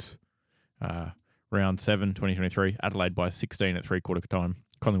 5 points. Round 7, 2023, Adelaide by 16 at three-quarter time.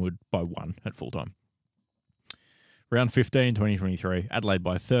 Collingwood by 1 at full time. Round 15, 2023, Adelaide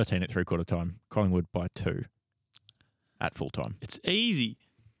by 13 at three-quarter time. Collingwood by 2 at full time. It's easy.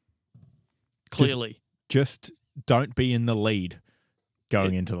 Clearly. Just don't be in the lead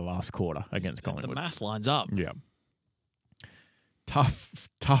going into the last quarter against Collingwood. The math lines up. Yeah. Tough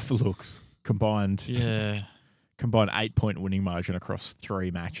looks combined. Yeah. Combined 8-point winning margin across 3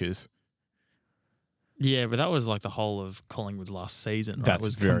 matches. Yeah, but that was like the whole of Collingwood's last season. Right? That's it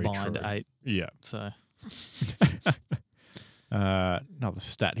was very combined true. 8. Yeah. So. Another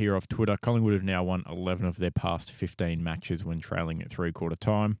stat here off Twitter. Collingwood have now won 11 of their past 15 matches when trailing at three-quarter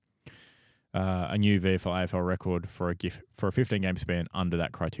time. A new VFL AFL record for a 15-game span under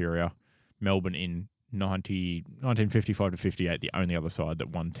that criteria. Melbourne in 1955 to 58, the only other side that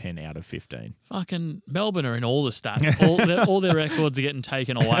won 10 out of 15. Fucking Melbourne are in all the stats. All their records are getting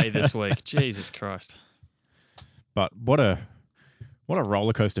taken away this week. Jesus Christ. But what a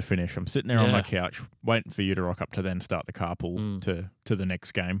roller coaster finish. I'm sitting there on my couch waiting for you to rock up to then start the carpool to the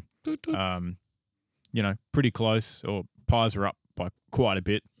next game. You know, pretty close, or Pies were up by quite a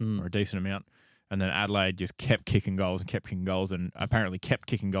bit, or a decent amount. And then Adelaide just kept kicking goals and apparently kept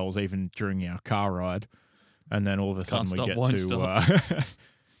kicking goals even during our car ride. And then all of a sudden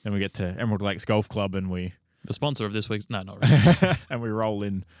then we get to Emerald Lakes Golf Club and the sponsor of this week's not really. and we roll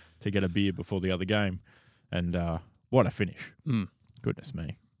in to get a beer before the other game. And what a finish. Goodness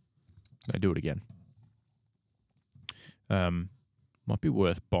me. They do it again. Might be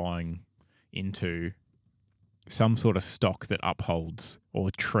worth buying into some sort of stock that upholds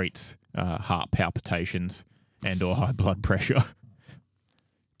or treats heart palpitations and or high blood pressure.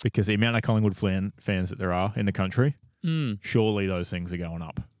 Because the amount of Collingwood fans that there are in the country, surely those things are going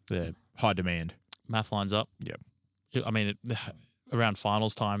up. They're high demand. Math lines up. Yep. I mean, around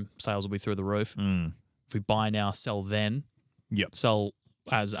finals time, sales will be through the roof. If we buy now, sell then. Yep. Sell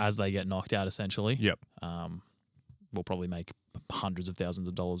as they get knocked out, essentially. Yep. We'll probably make hundreds of thousands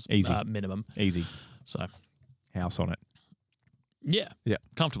of dollars minimum. Easy. So, house on it. Yeah. Yeah.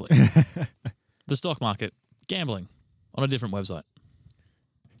 Comfortably. The stock market, gambling on a different website.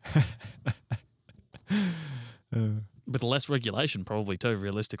 With less regulation, probably too,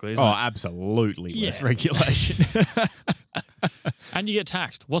 realistically. Isn't it? Absolutely less regulation. And you get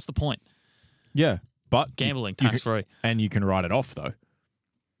taxed. What's the point? Yeah. But gambling, tax-free. And you can write it off, though.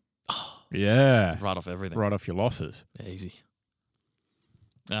 Yeah. Write off everything. Write off your losses. Easy.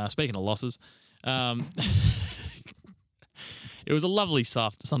 Speaking of losses, it was a lovely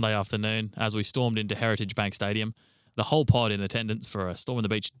Sunday afternoon as we stormed into Heritage Bank Stadium, the whole pod in attendance for a Storm on the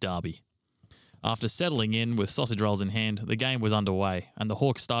Beach derby. After settling in with sausage rolls in hand, the game was underway and the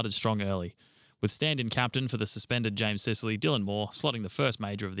Hawks started strong early, with stand-in captain for the suspended James Sicily, Dylan Moore, slotting the first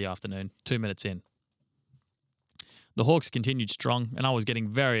major of the afternoon 2 minutes in. The Hawks continued strong, and I was getting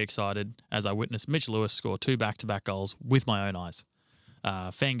very excited as I witnessed Mitch Lewis score 2 back-to-back goals with my own eyes.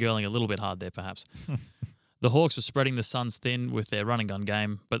 Fangirling a little bit hard there, perhaps. The Hawks were spreading the Suns thin with their run-and-gun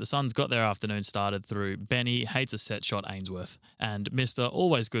game, but the Suns got their afternoon started through Benny hates a set shot Ainsworth and Mr.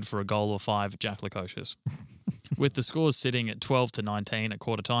 always good for a goal or 5 Jack Lukosius. With the scores sitting at 12-19 at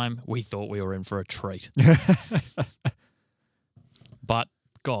quarter time, we thought we were in for a treat. But,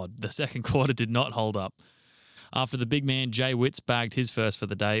 God, the second quarter did not hold up. After the big man Jay Witts bagged his first for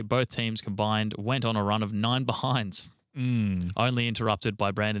the day, both teams combined went on a run of 9 behinds, only interrupted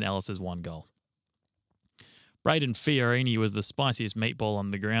by Brandon Ellis's 1 goal. Braden Fiorini was the spiciest meatball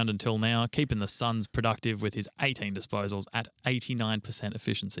on the ground until now, keeping the Suns productive with his 18 disposals at 89%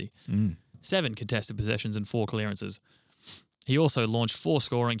 efficiency. 7 contested possessions and 4 clearances. He also launched 4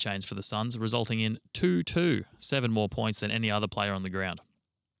 scoring chains for the Suns, resulting in 2-2, 7 more points than any other player on the ground.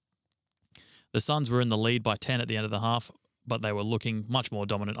 The Suns were in the lead by 10 at the end of the half, but they were looking much more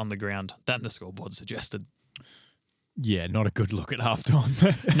dominant on the ground than the scoreboard suggested. Yeah, not a good look at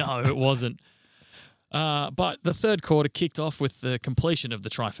halftime. No, it wasn't. But the third quarter kicked off with the completion of the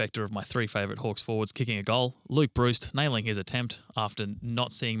trifecta of my 3 favourite Hawks forwards kicking a goal, Luke Bruce nailing his attempt after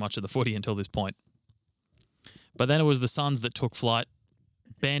not seeing much of the footy until this point. But then it was the Suns that took flight,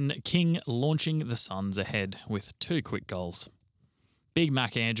 Ben King launching the Suns ahead with 2 quick goals. Big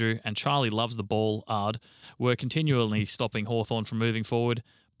Mac Andrew and Charlie Loves the Ball Ard were continually stopping Hawthorn from moving forward,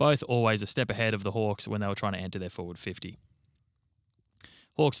 both always a step ahead of the Hawks when they were trying to enter their forward 50.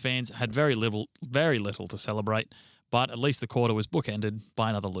 Hawks fans had very little to celebrate, but at least the quarter was bookended by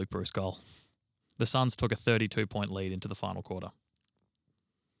another Luke Bruce goal. The Suns took a 32-point lead into the final quarter.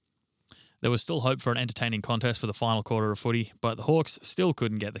 There was still hope for an entertaining contest for the final quarter of footy, but the Hawks still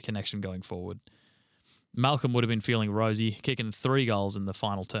couldn't get the connection going forward. Malcolm would have been feeling rosy, kicking 3 goals in the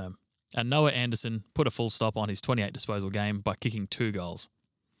final term, and Noah Anderson put a full stop on his 28 disposal game by kicking 2 goals.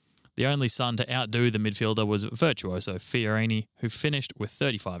 The only Sun to outdo the midfielder was virtuoso Fiorini, who finished with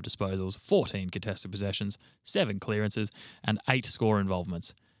 35 disposals, 14 contested possessions, 7 clearances, and 8 score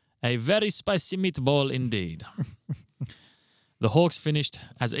involvements. A very spicy meatball indeed. The Hawks finished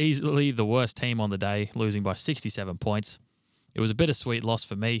as easily the worst team on the day, losing by 67 points. It was a bittersweet loss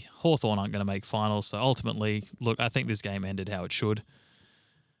for me. Hawthorn aren't going to make finals, so ultimately, look, I think this game ended how it should,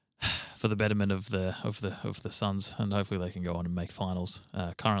 for the betterment of the Suns, and hopefully they can go on and make finals.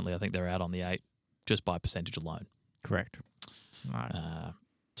 Currently, I think they're out on the 8 just by percentage alone. Correct. Right.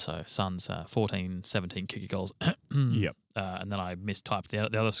 So Suns 14-17 kicker goals. Yep. And then I mistyped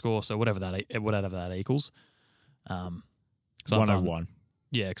the other score, so whatever that equals. 101.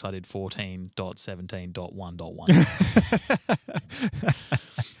 Yeah, because I did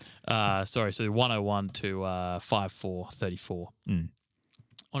 14.17.1.1. Sorry, so 101 to 5434.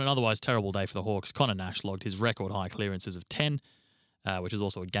 On an otherwise terrible day for the Hawks, Connor Nash logged his record high clearances of 10, which is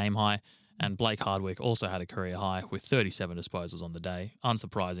also a game high, and Blake Hardwick also had a career high with 37 disposals on the day.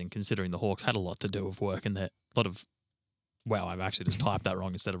 Unsurprising, considering the Hawks had a lot to do with work in their wow, I've actually just typed that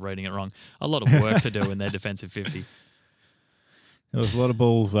wrong instead of reading it wrong. A lot of work to do in their defensive 50. There was a lot of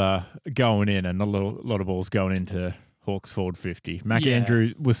balls going in and a lot of balls going into Hawks forward 50. Mac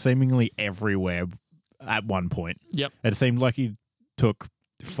Andrew was seemingly everywhere at one point. Yep. It seemed like he took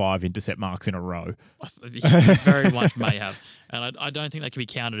 5 intercept marks in a row. He very much may have. And I don't think they can be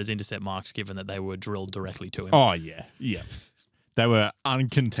counted as intercept marks given that they were drilled directly to him. Oh, yeah. Yeah. They were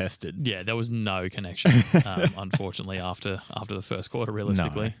uncontested. Yeah, there was no connection, unfortunately, after the first quarter,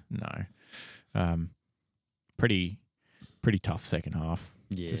 realistically. No. Pretty tough second half.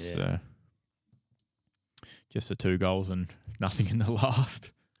 Yeah. Just the 2 goals and nothing in the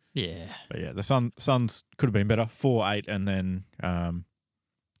last. Yeah. But yeah, the Suns could have been better. 4-8 and then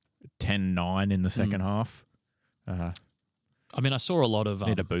 10-9 in the second half. I mean, I saw a lot of...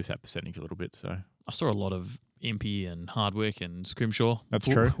 need to boost that percentage a little bit. So I saw a lot of Impey and Hardwick and Scrimshaw. That's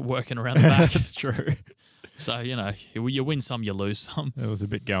true. Working around the back. That's true. So, you win some, you lose some. There was a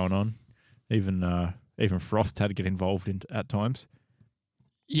bit going on. Even Frost had to get involved at times.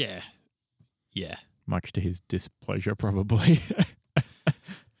 Yeah. Yeah. Much to his displeasure, probably.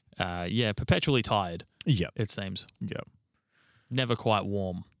 Perpetually tired. Yep. It seems. Yep. Never quite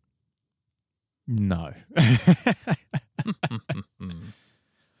warm. No.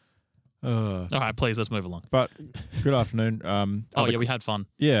 All right, please, let's move along. But good afternoon. We had fun.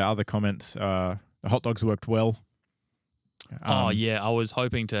 Yeah, other comments. The hot dogs worked well. I was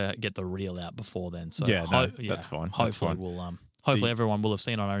hoping to get the reel out before then. So that's fine. Hopefully we'll everyone will have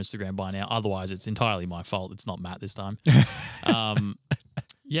seen on our Instagram by now. Otherwise, it's entirely my fault. It's not Matt this time.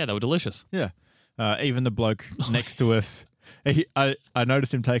 They were delicious. Yeah. Even the bloke next to us, I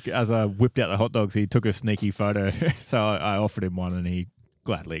noticed him take, as I whipped out the hot dogs, he took a sneaky photo. So I offered him one and he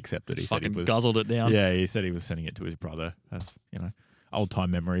gladly accepted. He fucking guzzled it down. Yeah, he said he was sending it to his brother. That's, old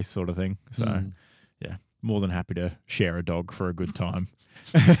time memories sort of thing. So, yeah, more than happy to share a dog for a good time.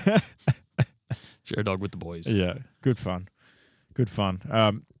 Share a dog with the boys. Yeah, good fun. Good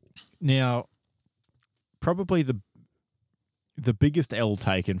fun. Now, probably the biggest L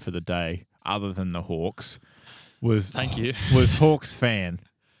taken for the day, other than the Hawks, was thank you was Hawks fan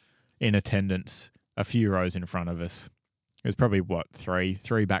in attendance a few rows in front of us. It was probably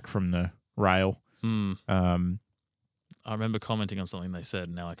three back from the rail. I remember commenting on something they said.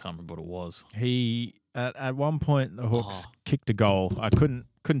 Now I can't remember what it was. He at one point the Hawks kicked a goal. I couldn't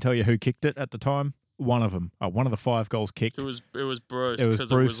tell you who kicked it at the time. One of them, one of the 5 goals kicked. It was Bruce. It was because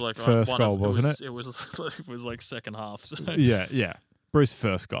Bruce's it was like first goal, wasn't it? It was like second half. So. Yeah. Bruce's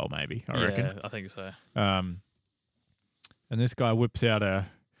first goal, maybe. I reckon. Yeah, I think so. And this guy whips out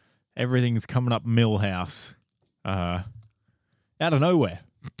everything's coming up Millhouse, out of nowhere.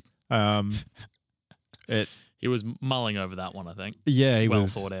 He was mulling over that one, I think. Yeah, he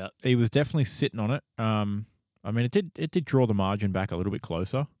was thought out. He was definitely sitting on it. I mean, it did draw the margin back a little bit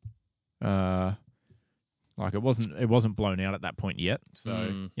closer. Like it wasn't blown out at that point yet,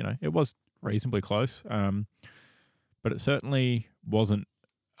 so it was reasonably close. But it certainly wasn't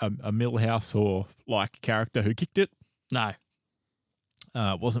a Millhouse or like character who kicked it. No,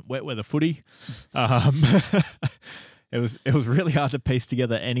 wasn't wet weather footy. It was really hard to piece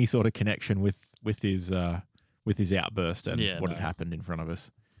together any sort of connection with his outburst and what had happened in front of us.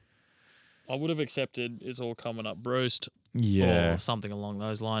 I would have accepted it's all coming up bruised, or something along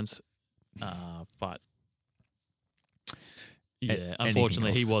those lines. But yeah,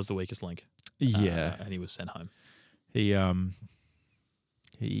 unfortunately, he was the weakest link. And he was sent home. He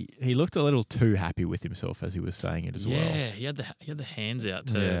looked a little too happy with himself as he was saying it as well. Yeah, he had the hands out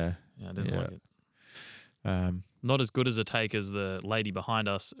too. Yeah, I didn't like it. Not as good as a take as the lady behind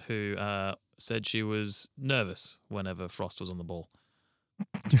us who said she was nervous whenever Frost was on the ball,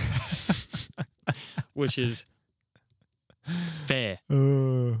 which is fair.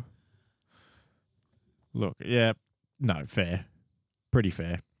 Look, yeah, no, fair, pretty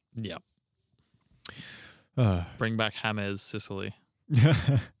fair. Yeah. Bring back James Sicily.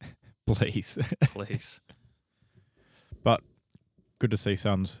 Please. But good to see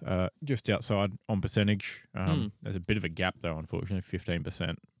Suns just outside on percentage. There's a bit of a gap though, unfortunately,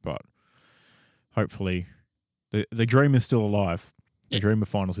 15%. But hopefully the dream is still alive. The dream of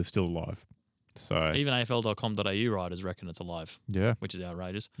finals is still alive. So even AFL.com.au writers reckon it's alive. Yeah. Which is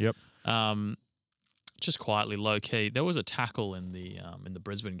outrageous. Yep. Just quietly, low key, there was a tackle in the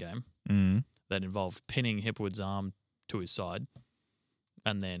Brisbane game that involved pinning Hipwood's arm to his side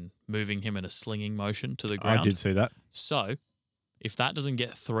and then moving him in a slinging motion to the ground. I did see that. So, if that doesn't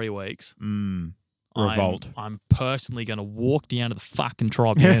get 3 weeks, revolt. I'm personally going to walk down to the fucking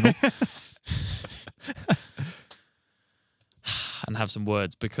tribunal and have some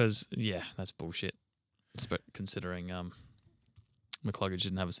words because, that's bullshit. Considering McCluggage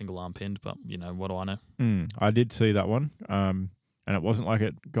didn't have a single arm pinned, but, what do I know? I did see that one. And it wasn't like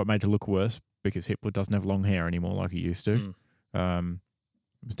it got made to look worse because Hipwood doesn't have long hair anymore like he used to.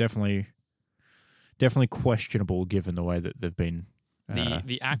 It was definitely questionable given the way that they've been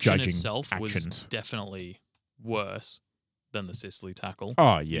the action judging itself actions. Was definitely worse than the Sicily tackle.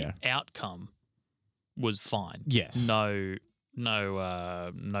 Oh, yeah. The outcome was fine. Yes. No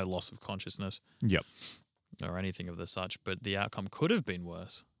loss of consciousness. Yep. Or anything of the such, but the outcome could have been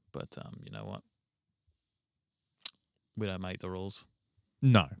worse. But you know what? We don't make the rules.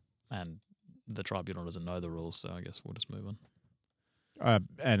 No. And the tribunal doesn't know the rules, so I guess we'll just move on.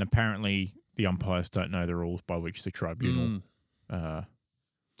 And apparently the umpires don't know the rules by which the tribunal operates.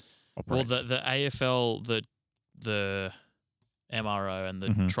 Well, the AFL, the MRO and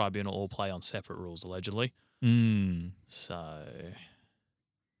the tribunal all play on separate rules, allegedly. So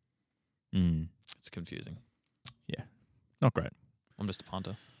it's confusing. Yeah. Not great. I'm just a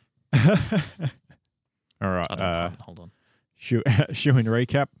punter. All right. I don't punt. Hold on. Shoe in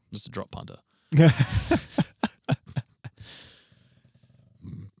recap. Just a drop punter.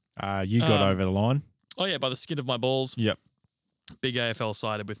 You got over the line. Oh, yeah, by the skin of my balls. Yep. Big AFL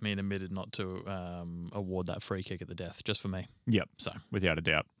sided with me and admitted not to award that free kick at the death, just for me. Yep. So without a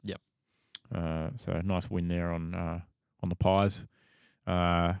doubt. Yep. So nice win there on the Pies.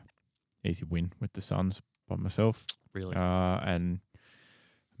 Easy win with the Suns by myself. Really. And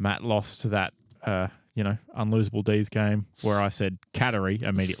Matt lost to that unlosable D's game where I said Cattery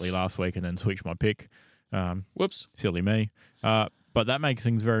immediately last week and then switched my pick. Whoops. Silly me. But that makes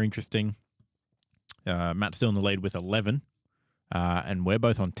things very interesting. Matt's still in the lead with 11. And we're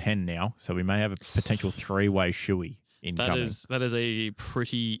both on 10 now, so we may have a potential 3-way shoey incoming. That is a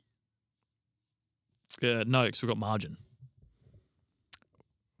pretty... no, because we've got margin.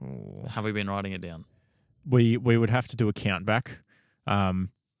 Ooh. Have we been writing it down? We would have to do a count back.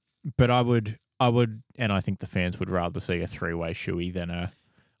 But I would, and I think the fans would rather see a 3-way shoey than a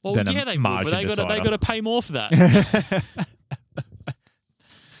margin they would, but they got to pay more for that.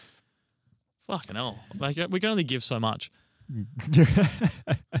 Fucking hell. Like, we can only give so much.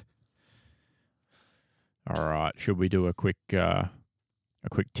 All right. Should we do a quick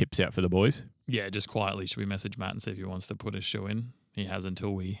tips out for the boys? Yeah, just quietly, should we message Matt and see if he wants to put a shoe in? He has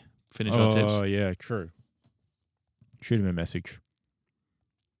until we finish our tips. Oh, yeah, true. Shoot him a message.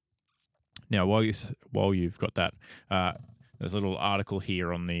 Now, while you've got that, there's a little article here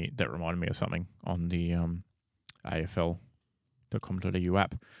that reminded me of something on the AFL.com.au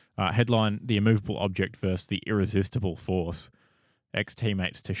app. Headline: The immovable object versus the irresistible force.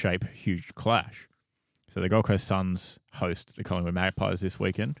 Ex-teammates to shape huge clash. So the Gold Coast Suns host the Collingwood Magpies this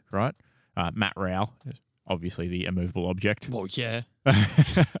weekend, right? Matt Rowell is obviously the immovable object. Well, yeah.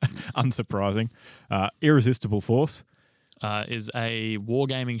 Unsurprising. Irresistible force. Is a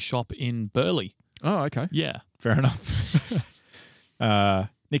wargaming shop in Burleigh. Oh, okay. Yeah. Fair enough.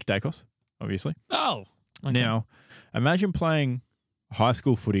 Nick Dacos, obviously. Oh. Okay. Now, imagine playing high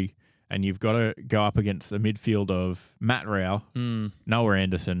school footy and you've got to go up against the midfield of Matt Rowell, Noah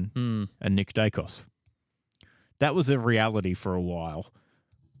Anderson, and Nick Dacos. That was a reality for a while.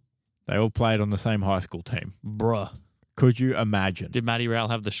 They all played on the same high school team. Bruh. Could you imagine? Did Matty Rowell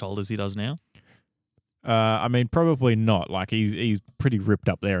have the shoulders he does now? I mean, probably not. Like, he's pretty ripped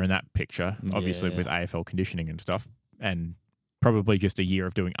up there in that picture, obviously with AFL conditioning and stuff, and probably just a year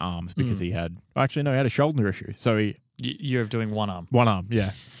of doing arms because he had a shoulder issue. So Year of doing one arm. One arm,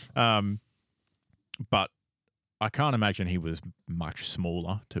 yeah. But I can't imagine he was much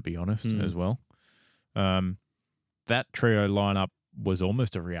smaller, to be honest, as well. That trio lineup was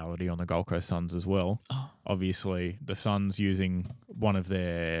almost a reality on the Gold Coast Suns as well. Oh. Obviously, the Suns using one of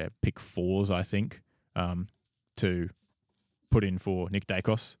their pick 4s, I think, to put in for Nick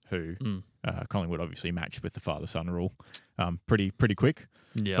Dacos, who Collingwood obviously matched with the father-son rule pretty quick.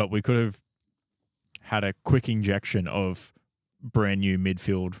 Yeah. But we could have had a quick injection of brand new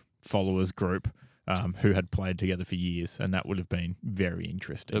midfield followers group who had played together for years, and that would have been very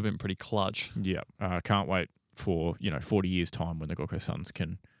interesting. It would have been pretty clutch. Yeah. Can't wait for 40 years' time when the Gold Coast Suns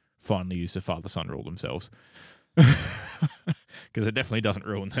can finally use the father-son rule themselves. Because it definitely doesn't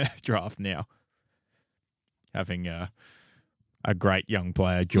ruin the draft now. Having a great young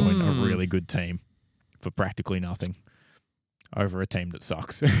player join a really good team for practically nothing over a team that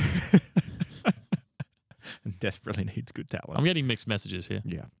sucks. And desperately needs good talent. I'm getting mixed messages here.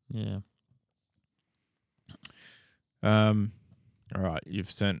 Yeah. Yeah. All right.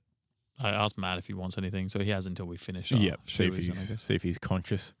 You've sent. I asked Matt if he wants anything, so he has until we finish. Yeah. See if he's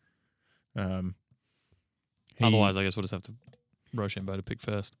conscious. Otherwise, I guess we'll just have to Rochambeau to pick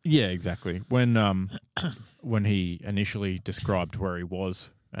first. Yeah, exactly. When he initially described where he was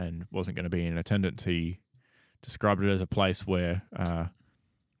and wasn't going to be in attendance, he described it as a place where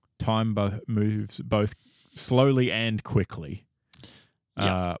time moves both slowly and quickly.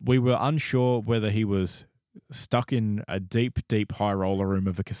 Yep. We were unsure whether he was stuck in a deep, deep high roller room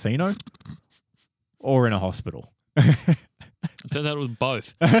of a casino or in a hospital. It turns out it was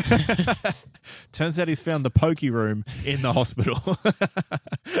both. Turns out he's found the pokey room in the hospital.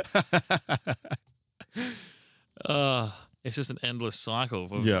 It's just an endless cycle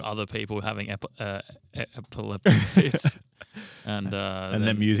of Yeah. other people having epileptic fits. And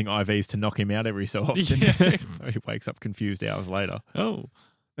them using IVs to knock him out every so often. Yeah. So he wakes up confused hours later. Oh.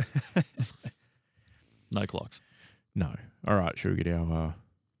 No clocks. No. All right, should we get our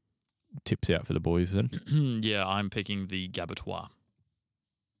tips out for the boys then? Yeah, I'm picking the Gabatoir.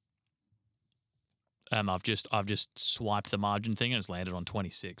 I've just swiped the margin thing and it's landed on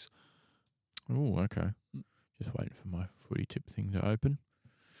 26. Oh, okay. Just waiting for my footy tip thing to open.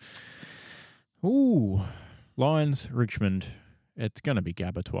 Ooh, Lions, Richmond. It's going to be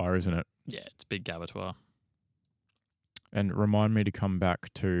Gabatoir, isn't it? Yeah, it's big Gabatoir. And remind me to come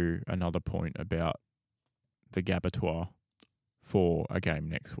back to another point about the Gabatoir for a game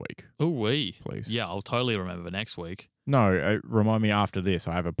next week. Oh, please. Yeah, I'll totally remember next week. No, remind me after this.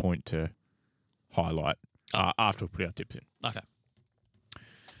 I have a point to highlight after we put our tips in. Okay.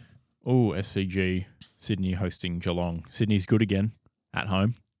 Oh, SCG, Sydney hosting Geelong. Sydney's good again at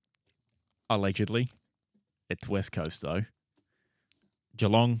home, allegedly. It's West Coast, though.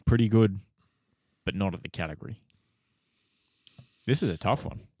 Geelong, pretty good, but not at the category. This is a tough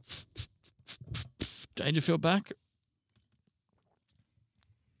one. Dangerfield back?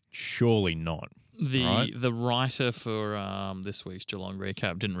 Surely not. The writer for this week's Geelong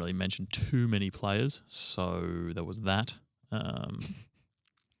recap didn't really mention too many players, so there was that.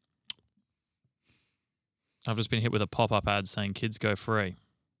 I've just been hit with a pop-up ad saying kids go free.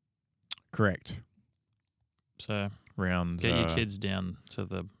 Correct. So rounds. Get your kids down to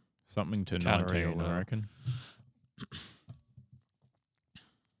the something to Cattery 19, I reckon.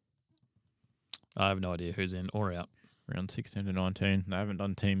 I have no idea who's in or out. Round 16 to 19. They haven't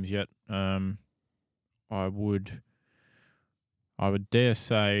done teams yet. I would dare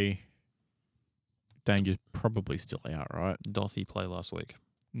say Danger's probably still out, right? Doth he play last week?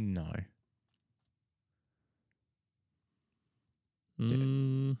 No.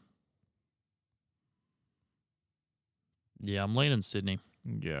 Yeah, I'm leaning Sydney.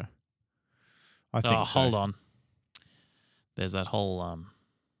 Yeah. I think hold on. There's that whole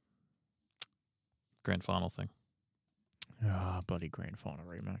grand final thing. Bloody grand final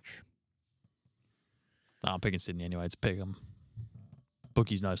rematch. I'm picking Sydney anyway. It's pick 'em.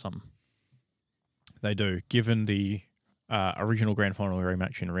 Bookies know something. They do. Given the original grand final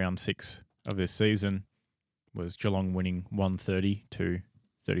rematch in round 6 of this season was Geelong winning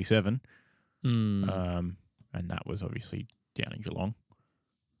 130-37. And that was obviously down in Geelong.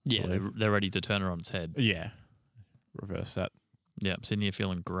 Yeah, they're ready to turn it on its head. Yeah. Reverse that. Yeah, Sydney are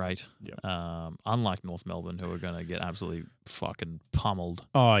feeling great. Yep. Unlike North Melbourne, who are going to get absolutely fucking pummeled.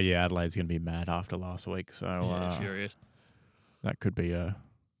 Oh, yeah, Adelaide's going to be mad after last week. So furious. That could be a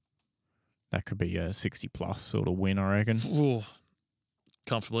 60-plus sort of win, I reckon. Ooh,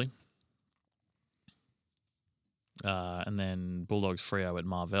 comfortably. And then Bulldogs Freo at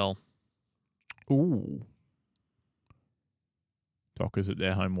Marvell. Ooh. Dockers at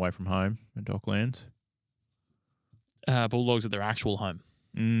their home away from home in Docklands. Bulldogs at their actual home.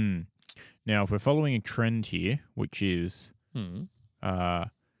 Now, if we're following a trend here, which is only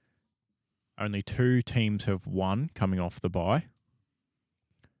 2 teams have won coming off the bye.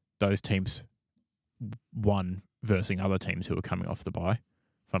 Those teams won versus other teams who are coming off the bye,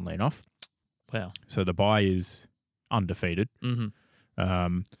 funnily enough. Wow. So the bye is undefeated.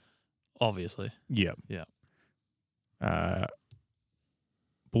 Obviously. Yeah. Yeah.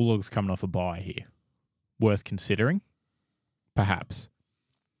 Bulldogs coming off a bye here. Worth considering? Perhaps.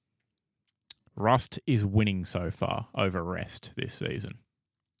 Rust is winning so far over Rest this season.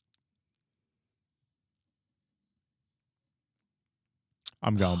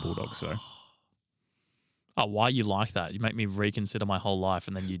 I'm going Bulldogs, though. Oh, why you like that? You make me reconsider my whole life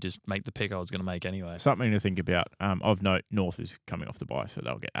and then you just make the pick I was going to make anyway. Something to think about. Of note, North is coming off the bye, so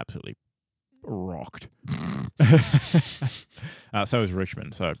they'll get absolutely rocked. So is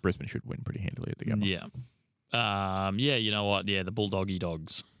Richmond, so Brisbane should win pretty handily at the game. Yeah. Yeah, you know what? Yeah, the Bulldoggy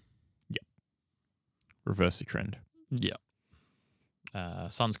Dogs. Yep. Reverse the trend. Yeah.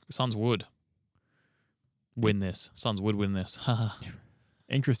 Suns would win this. Suns would win this.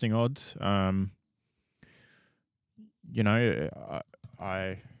 Interesting odds. You know,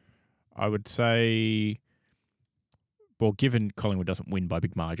 I would say, well, given Collingwood doesn't win by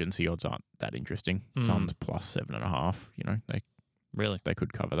big margins, the odds aren't that interesting. Suns plus 7.5. You know, they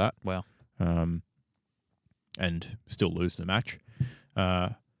could cover that. Wow. And still lose the match.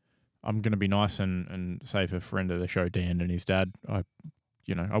 I'm going to be nice and say for a friend of the show, Dan, and his dad, I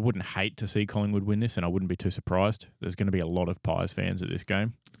wouldn't hate to see Collingwood win this, and I wouldn't be too surprised. There's going to be a lot of Pies fans at this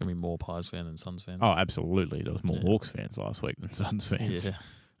game. There's going to be more Pies fans than Suns fans. Oh, absolutely. There was more Hawks fans last week than Suns fans. Yeah.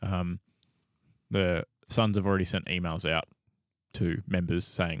 The Suns have already sent emails out to members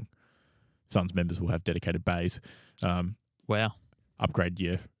saying Suns members will have dedicated bays. Wow. Upgrade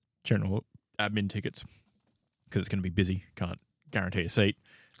your general admin tickets because it's going to be busy. Can't guarantee a seat.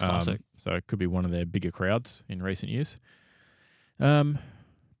 Classic. So it could be one of their bigger crowds in recent years.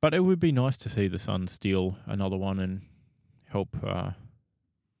 But it would be nice to see the Suns steal another one and help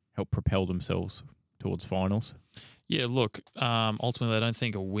propel themselves towards finals. Yeah, look, ultimately I don't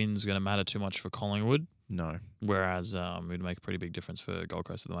think a win's going to matter too much for Collingwood. No. Whereas it would make a pretty big difference for Gold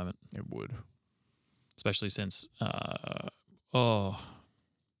Coast at the moment. It would. Especially since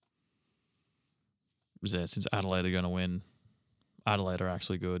since Adelaide are going to win. Adelaide are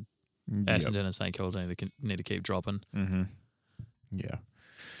actually good. Yep. Essendon and Saint Kilda need to keep dropping. Mm-hmm. Yeah.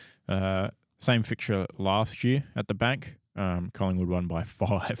 Same fixture last year at the bank. Collingwood won by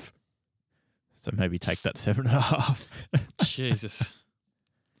 5. So maybe take that 7.5. Jesus.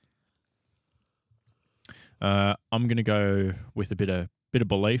 I'm going to go with a bit of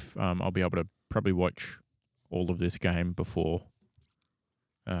belief. I'll be able to probably watch all of this game before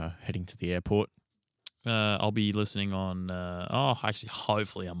heading to the airport. I'll be listening on.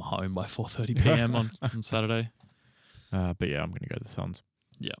 Hopefully I'm home by 4:30 p.m. on Saturday. But yeah, I'm going to go to the Suns.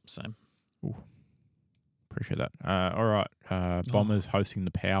 Yeah, same. Ooh, appreciate that. All right, Bombers hosting the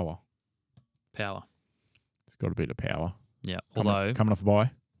Power. Power. It's got to be the Power. Yeah, coming off a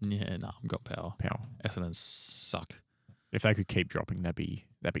bye. Yeah, no, I've got Power. Essendon suck. If they could keep dropping, that'd be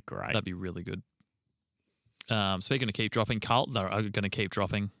great. That'd be really good. Speaking of keep dropping, Carlton are going to keep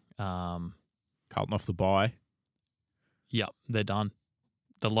dropping. Carlton off the bye. Yep, they're done.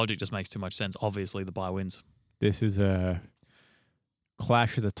 The logic just makes too much sense. Obviously, the bye wins. This is a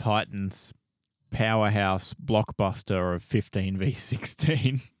Clash of the Titans powerhouse blockbuster of 15 v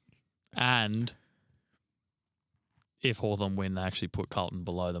 16. And if Hawthorn win, they actually put Carlton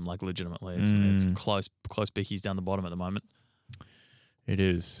below them, like legitimately. It's close bickies down the bottom at the moment. It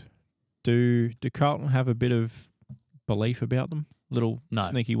is. Do Carlton have a bit of belief about them? Little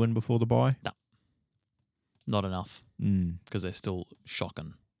sneaky win before the bye? No. Not enough. Because they're still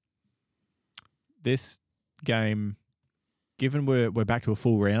shocking. This game, given we're back to a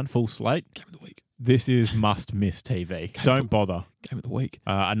full round, full slate. Game of the week. This is must-miss TV. Don't bother. Game of the week.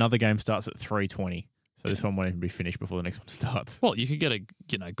 Another game starts at 3:20. So this one won't even be finished before the next one starts. Well, you could get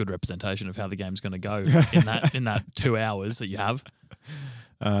a good representation of how the game's going to go in that 2 hours that you have.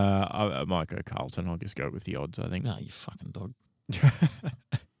 I might go Carlton. I'll just go with the odds, I think. No, you fucking dog.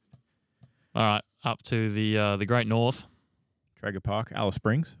 All right, up to the Great North. Traeger Park, Alice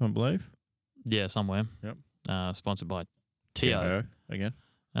Springs, I believe. Yeah, somewhere. Yep. Sponsored by Tio. Again.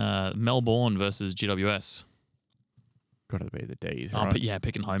 Melbourne versus GWS. Got to be the D's, right?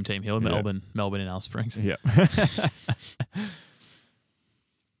 Picking home team here. Melbourne in Alice Springs. Yeah.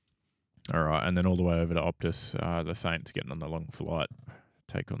 All right, and then all the way over to Optus, the Saints getting on the long flight,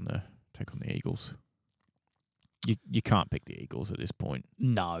 take on the Eagles. You can't pick the Eagles at this point.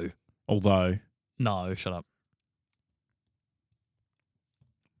 No. Although. No, shut up.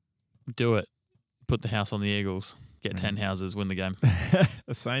 Do it. Put the house on the Eagles. Get 10 houses, win the game.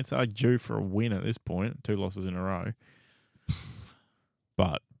 The Saints are due for a win at this point. 2 losses in a row.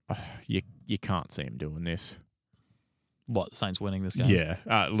 But you can't see him doing this. What, the Saints winning this game?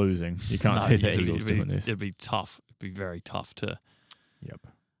 Yeah, losing. You can't see the Eagles doing this. It'd be tough. It'd be very tough to... Yep.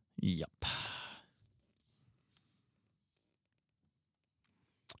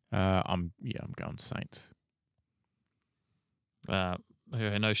 I'm going Saints.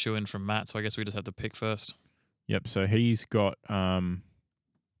 Okay, no shoe-in from Matt, so I guess we just have to pick first. Yep, so he's got...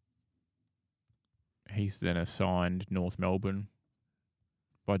 he's then assigned North Melbourne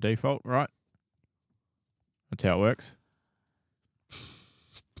by default, right? That's how it works.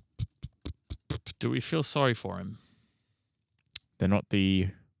 Do we feel sorry for him? They're not the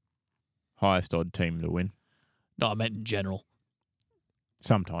highest odd team to win. No, I meant in general.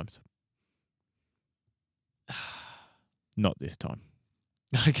 Sometimes. Not this time.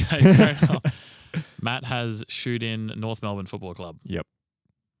 Okay, fair enough. Matt has shoot in North Melbourne Football Club. Yep.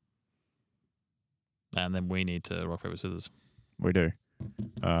 And then we need to rock, paper, scissors. We do.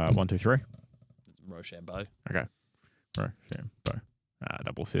 1, 2, 3. Rochambeau. Okay. Rochambeau.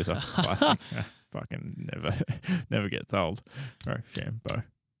 Double scissor. Classic. Fucking never gets old. Rochambeau.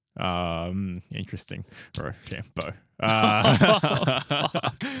 Interesting. Rochambeau.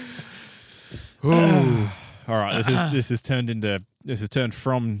 Ooh. All right. This has turned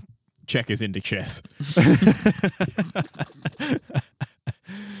from checkers into chess.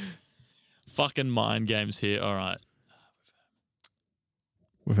 Fucking mind games here. All right.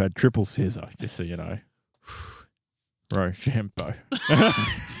 We've had triple scissor, just so you know. Rochambeau.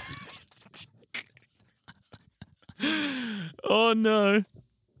 Oh no.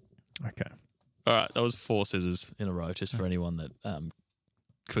 Okay. All right, that was 4 scissors in a row, just for anyone that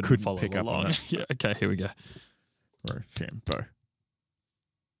couldn't follow pick along. up on it. Yeah. Okay, here we go. Rochambeau.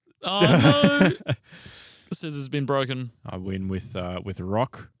 Oh no. The scissors been broken. I win with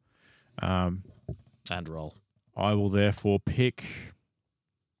rock. And roll. I will therefore pick.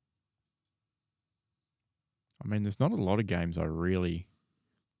 I mean, there's not a lot of games I really,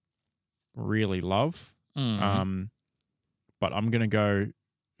 really love. But I'm going to go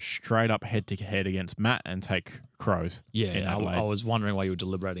straight up head-to-head against Matt and take Crows. Yeah, I was wondering why you were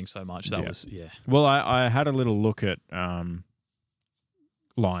deliberating so much. That was. Well, I had a little look at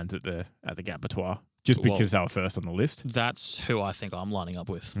lines at the Gabatoir, just because they were first on the list. That's who I think I'm lining up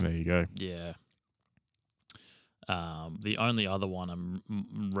with. There you go. Yeah. The only other one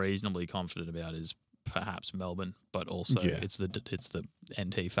I'm reasonably confident about is perhaps Melbourne, but also it's the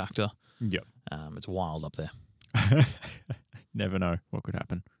NT factor. Yep. It's wild up there. Never know what could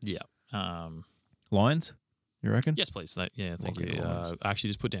happen. Yeah. Lions, you reckon? Yes, please. Thank you. Actually,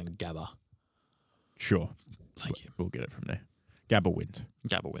 just put down Gabba. Sure. Thank you. We'll get it from there. Gabba wins.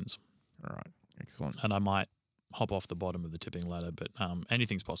 Gabba wins. All right. Excellent. And I might hop off the bottom of the tipping ladder, but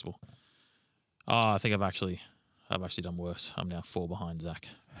anything's possible. Oh, I think I've actually done worse. I'm now 4 behind Zach.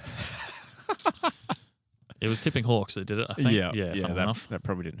 It was tipping Hawks that did it, I think. Yeah. That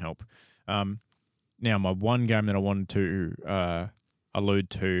probably didn't help. Now, my one game that I wanted to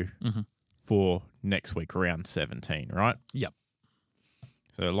allude to for next week, round 17, right? Yep.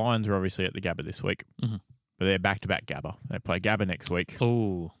 So the Lions are obviously at the Gabba this week, but they're back-to-back Gabba. They play Gabba next week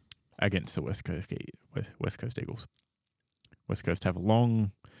against the West Coast Eagles. West Coast have a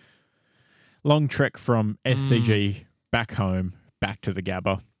long trek from SCG back home, back to the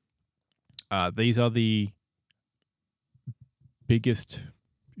Gabba. These are the biggest,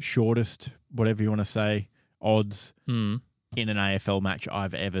 shortest, whatever you want to say, odds Hmm. in an AFL match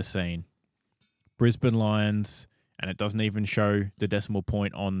I've ever seen. Brisbane Lions, and it doesn't even show the decimal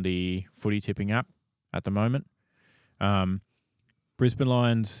point on the footy tipping app at the moment. Brisbane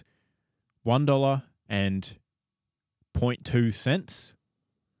Lions, $1 and 0.2 cents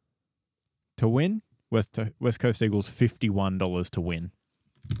to win. West Coast Eagles, $51 to win.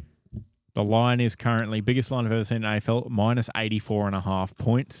 The line is currently, biggest line I've ever seen in AFL, minus 84.5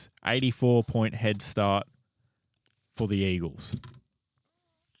 points. 84-point head start for the Eagles.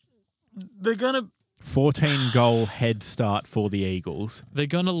 They're going to... 14-goal head start for the Eagles. They're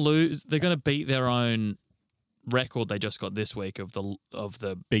going to lose. They're going to beat their own record they just got this week of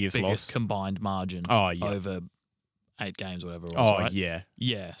the Biggest loss. combined margin over 8 games, whatever it was. Oh, right? yeah.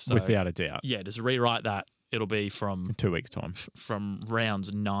 Yeah. So, without a doubt. Yeah, just rewrite that. It'll be from... In 2 weeks' time. From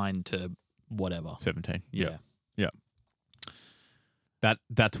rounds 9 to whatever. 17. Yeah.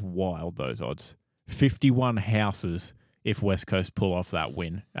 That's wild, those odds. 51 houses if West Coast pull off that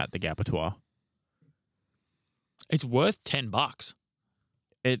win at the Gapatoir. It's worth $10.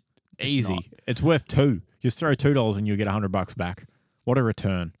 Easy. It's worth $2. Just throw $2 and you'll get $100 back. What a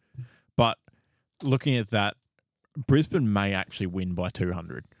return. But looking at that, Brisbane may actually win by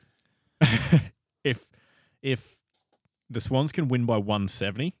 200. If the Swans can win by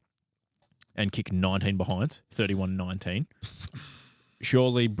 170 and kick 19 behinds, 31-19,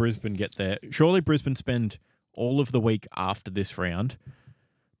 surely Brisbane get there. Surely Brisbane spend all of the week after this round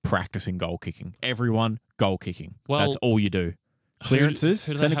practicing goal kicking. Everyone goal kicking. Well, that's all you do. Clearances,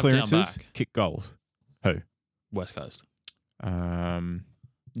 who do they centre have down clearances, back? kick goals. Who? West Coast. Tom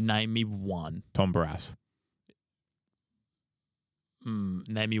Name me one. Barrass.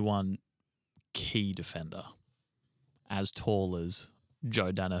 Name me one key defender as tall as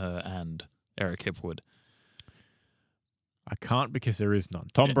Joe Danaher and Eric Hipwood. I can't because there is none.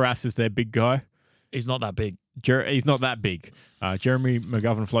 Tom Barrass is their big guy. He's not that big. He's not that big. Jeremy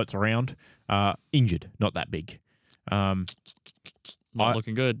McGovern floats around. Injured, not that big. Not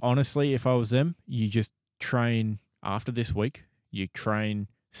looking good. Honestly, if I was them, you just train after this week. You train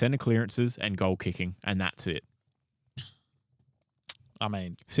centre clearances and goal kicking, and that's it. I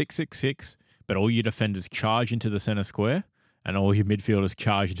mean, 6-6-6, but all your defenders charge into the centre square, and all your midfielders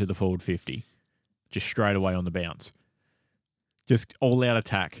charge into the forward 50, just straight away on the bounce. Just all out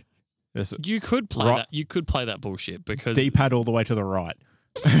attack. You could play that. You could play that bullshit because D-pad all the way to the right.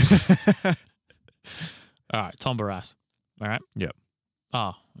 All right, Tom Barrass. All right. Yep.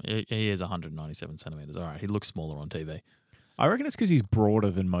 Oh, he is 197 centimeters. All right, he looks smaller on TV. I reckon it's because he's broader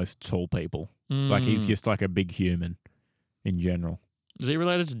than most tall people. Like he's just like a big human in general. Is he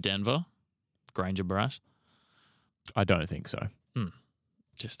related to Denver? Granger Barrass? I don't think so.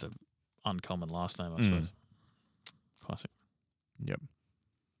 Just an uncommon last name, I suppose. Classic. Yep.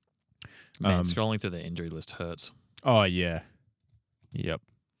 Man, scrolling through their injury list hurts. Oh, yeah. Yep.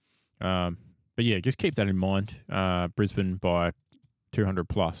 But yeah, just keep that in mind. Brisbane by 200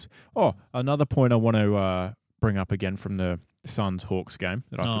 plus. Oh, another point I want to bring up again from the Suns-Hawks game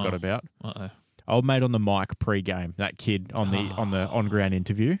that I forgot about. Uh-oh. Old mate on the mic pre-game, that kid on the on-ground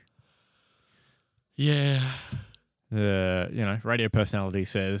interview. Yeah. The radio personality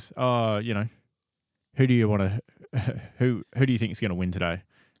says, who do you want to who do you think is going to win today?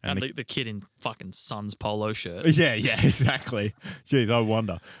 And the kid in fucking Suns polo shirt. Yeah, exactly. Jeez, I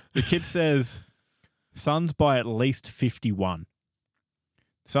wonder. The kid says Suns by at least 51.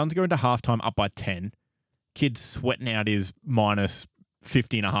 Suns go into halftime up by 10. Kid's sweating out his minus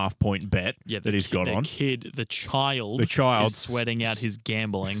 50.5 point bet that he's got on. The child is sweating out his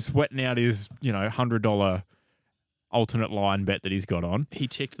gambling. Sweating out his, $100 alternate line bet that he's got on. He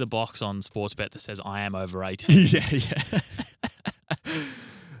ticked the box on Sportsbet that says, I am over 18. Yeah.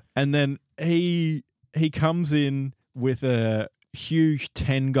 And then he comes in with a huge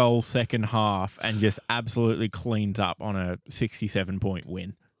 10-goal second half and just absolutely cleans up on a 67-point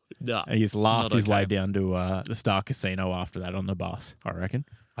win. No, and he's laughed his way down to the Star Casino after that on the bus, I reckon.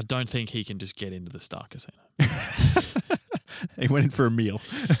 I don't think he can just get into the Star Casino. He went in for a meal.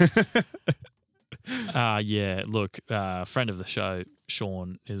 Yeah, look, friend of the show,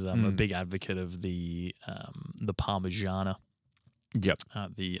 Sean, is a big advocate of the Parmigiana. Yep.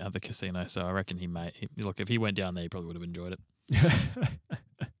 At the casino, so I reckon look, if he went down there, he probably would have enjoyed it.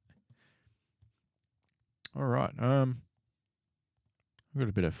 All right. We've got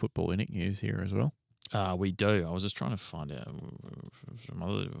a bit of football innit news here as well. We do. I was just trying to find out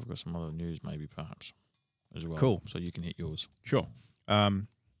I've got some other news maybe perhaps as well. Cool. So you can hit yours. Sure.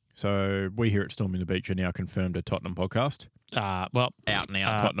 So we here at Storming the Beach are now confirmed a Tottenham podcast. Well, out and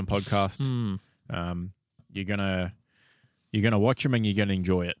out Tottenham podcast. You're gonna You're going to watch them and you're going to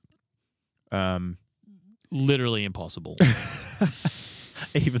enjoy it. Literally impossible.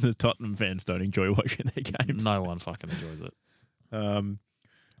 Even the Tottenham fans don't enjoy watching their games. No one fucking enjoys it.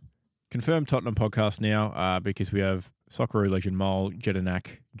 Confirmed Tottenham podcast now because we have Socceroo legend Mole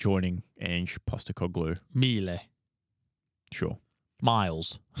Jedinak joining Ange Postecoglou. Mile. Sure.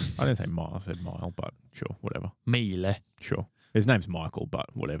 Miles. I didn't say Mile, I said Mile, but sure, whatever. Mile. Sure. His name's Michael, but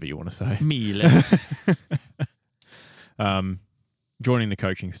whatever you want to say. Mile. Joining the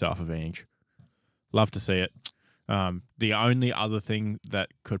coaching staff of Ange. Love to see it. The only other thing that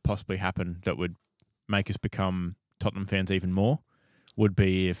could possibly happen that would make us become Tottenham fans even more would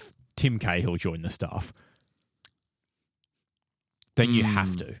be if Tim Cahill joined the staff. Then you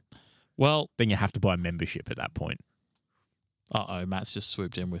have to. Well, then you have to buy a membership at that point. Uh-oh, Matt's just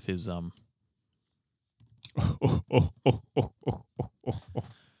swooped in with his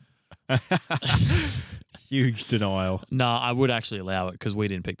Huge denial. No, I would actually allow it because we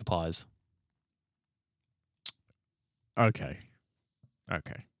didn't pick the pies. Okay.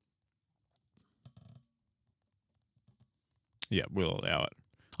 Yeah, we'll allow it.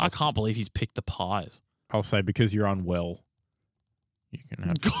 I can't believe he's picked the pies. I'll say because you're unwell, you can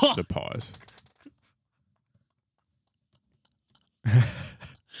have the pies.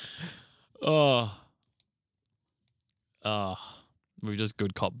 We've just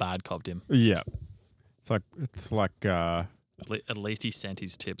good cop, bad copped him. Yeah. It's like at least he sent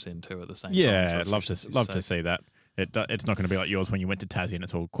his tips in too at the same time. Yeah, I'd love to see that. It's not going to be like yours when you went to Tassie and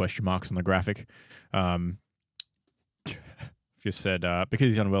it's all question marks on the graphic. Just said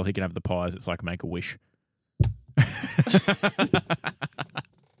because he's unwell, he can have the pies. It's like make a wish.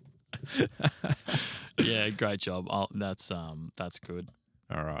 Yeah, great job. That's good.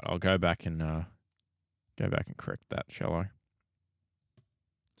 All right, I'll go back and correct that, shall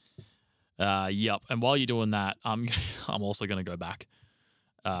I? Yep. And while you're doing that, I'm also going to go back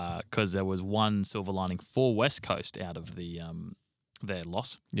because there was one silver lining for West Coast out of their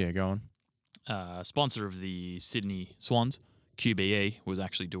loss. Yeah, go on. Sponsor of the Sydney Swans, QBE, was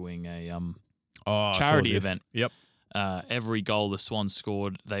actually doing a charity event. Yep. Every goal the Swans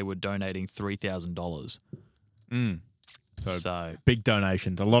scored, they were donating $3,000. So big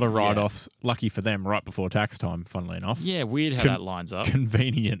donations, a lot of write-offs. Yeah. Lucky for them, right before tax time, funnily enough. Yeah, weird how that lines up.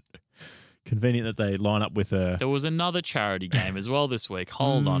 Convenient that they line up with a... There was another charity game as well this week.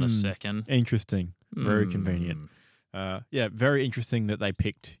 Hold on a second. Interesting. Very convenient. Yeah, very interesting that they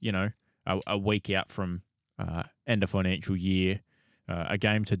picked, a week out from end of financial year, a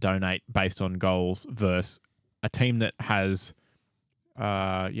game to donate based on goals versus a team that has,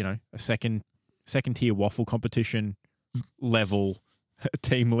 a second tier waffle competition level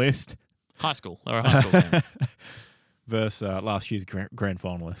team list. High school. They're a high school team. Versus last year's grand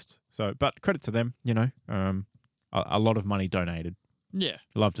finalists. So, but credit to them, a lot of money donated. Yeah.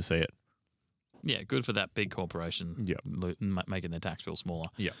 Love to see it. Yeah, good for that big corporation. Yeah. Making their tax bill smaller.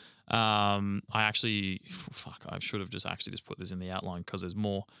 Yeah. I should have just put this in the outline because there's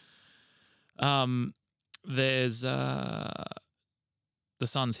more. There's the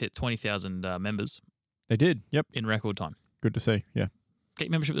Suns hit 20,000 members. They did. Yep. In record time. Good to see. Yeah. Get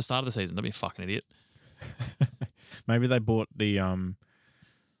your membership at the start of the season. Don't be a fucking idiot. Maybe they bought the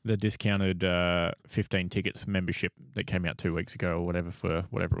discounted 15 tickets membership that came out 2 weeks ago or whatever for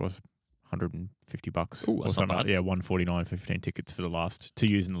whatever it was, $150. Ooh, that's not bad. Yeah, $149 for 15 tickets to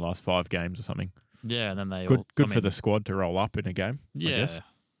use in the last 5 games or something. Yeah, and then they good for the squad to roll up in a game. Yeah. I guess.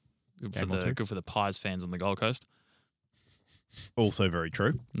 Good for the Pies fans on the Gold Coast. Also very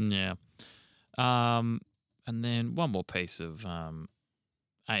true. Yeah. And then one more piece of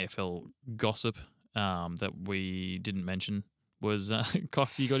AFL gossip that we didn't mention was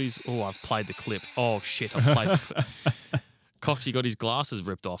Coxie got his... Oh, I've played the clip. Oh, shit, I've played the clip. Coxie got his glasses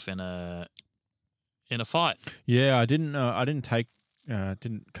ripped off in a fight. Yeah, I didn't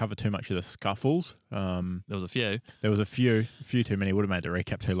cover too much of the scuffles. There was a few. There was a few too many. Would have made the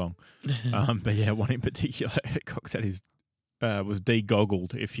recap too long. But yeah, one in particular, Cox had his was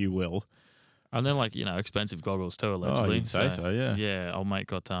de-goggled, if you will. And then expensive goggles too, allegedly. Oh, you'd say so, yeah. Yeah, old mate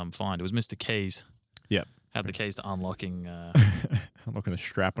got fined. It was Mr. Keys. Yep. Had the keys to unlocking unlocking a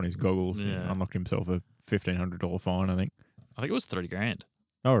strap on his goggles. Yeah. Unlocked himself a $1,500 fine, I think. I think it was $30,000.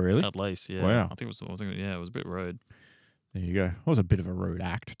 Oh, really? At least, yeah. Wow. I think it was a bit rude. There you go. It was a bit of a rude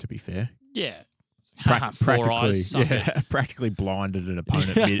act, to be fair. Yeah. Practically blinded an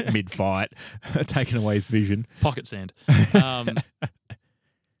opponent mid-fight, taking away his vision. Pocket sand.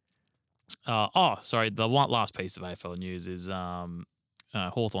 Sorry. The last piece of AFL news is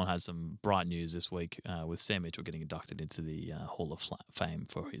Hawthorn has some bright news this week with Sam Mitchell getting inducted into the Hall of Fame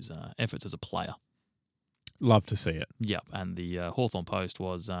for his efforts as a player. Love to see it. Yep, and the Hawthorn Post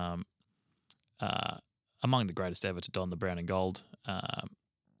was among the greatest ever to don the brown and gold,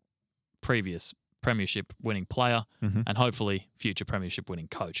 previous premiership winning player, and hopefully future premiership winning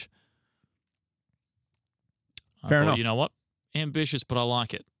coach. Fair enough. You know what? Ambitious, but I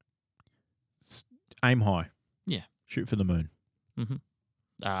like it. Aim high. Yeah. Shoot for the moon. Mm-hmm.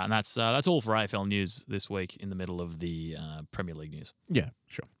 And that's all for AFL news this week in the middle of the Premier League news. Yeah,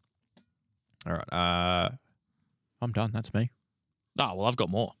 sure. All right. I'm done. That's me. Oh, well, I've got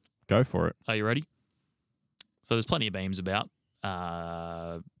more. Go for it. Are you ready? So there's plenty of memes about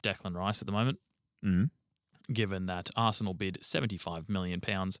Declan Rice at the moment, given that Arsenal bid £75 million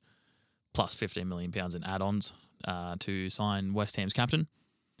plus £15 million in add-ons to sign West Ham's captain.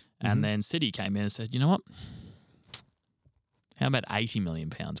 And then City came in and said, you know what? How about £80 million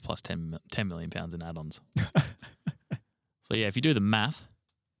plus £10 million in add-ons? So, yeah, if you do the math,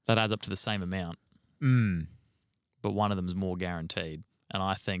 that adds up to the same amount. But one of them is more guaranteed. And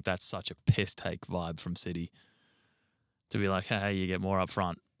I think that's such a piss-take vibe from City to be like, hey, you get more up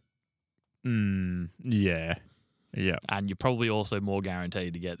front. Yeah. Yeah. And you're probably also more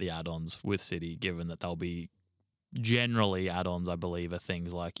guaranteed to get the add-ons with City, given that they'll be generally add-ons, I believe, are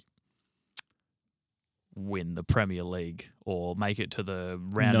things like win the Premier League or make it to the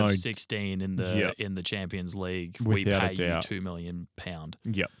round of 16 in the Champions League. We pay you £2 million.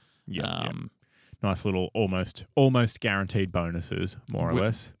 Yep. Nice little almost guaranteed bonuses, more or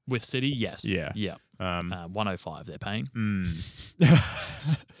less. With City, yes. Yeah. 105 they're paying.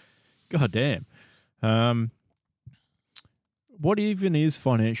 God damn. What even is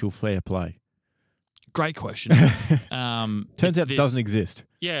financial fair play? Great question. Turns out it doesn't exist.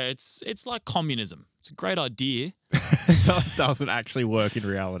 Yeah, it's like communism. It's a great idea. It doesn't actually work in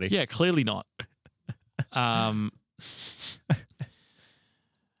reality. Yeah, clearly not.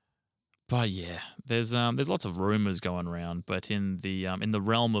 But yeah, there's lots of rumors going around, but in the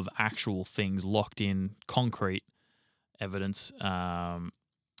realm of actual things locked in concrete evidence,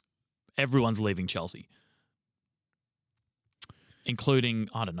 everyone's leaving Chelsea, including,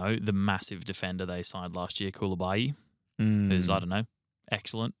 I don't know, the massive defender they signed last year, Koulibaly, who's, I don't know,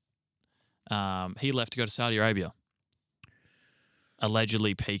 excellent. He left to go to Saudi Arabia.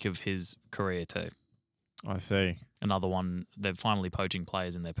 Allegedly peak of his career too. I see. Another one, they're finally poaching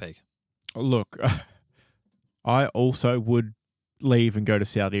players in their peak. Look, I also would leave and go to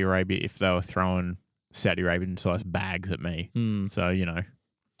Saudi Arabia if they were throwing Saudi Arabian-sized bags at me. So, you know,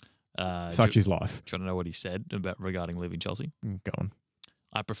 such is life. Do you want to know what he said regarding leaving Chelsea? Go on.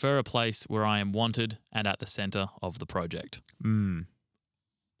 I prefer a place where I am wanted and at the centre of the project.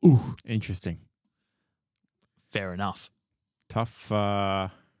 Ooh, interesting. Fair enough. Tough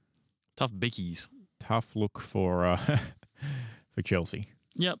bickies. Tough look for Chelsea.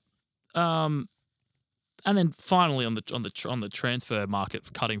 Yep. And then finally on the transfer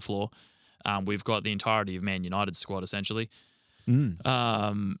market cutting floor, we've got the entirety of Man United's squad essentially. They're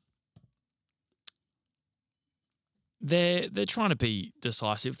trying to be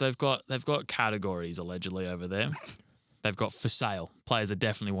decisive. They've got categories allegedly over there. They've got for sale players they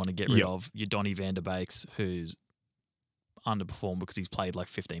definitely want to get rid of. Your Donny van der Beeks, who's underperformed because he's played like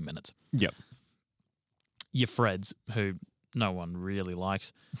 15 minutes. Yep. Your Freds, who no one really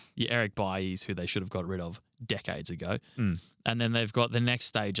likes. Your Eric Bailly's, who they should have got rid of decades ago. And then they've got the next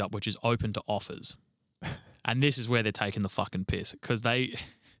stage up, which is open to offers. And this is where they're taking the fucking piss because they're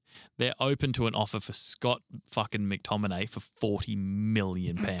open to an offer for Scott fucking McTominay for £40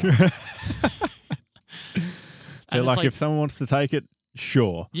 million. They're like, if someone wants to take it,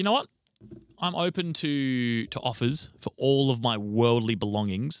 sure. You know what? I'm open to offers for all of my worldly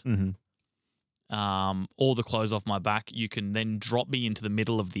belongings. All the clothes off my back. You can then drop me into the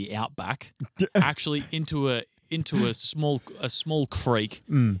middle of the outback, actually into a small creek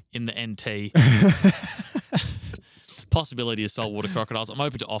in the NT. Possibility of saltwater crocodiles. I'm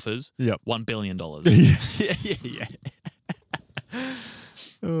open to offers. Yep. $1 billion. Yeah.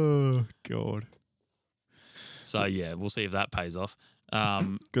 Oh God. So yeah, we'll see if that pays off.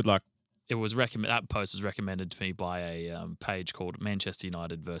 Good luck. That post was recommended to me by a page called Manchester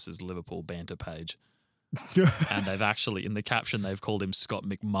United versus Liverpool banter page, and they've actually in the caption they've called him Scott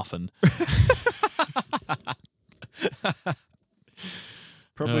McMuffin.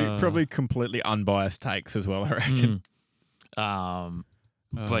 Probably completely unbiased takes as well, I reckon.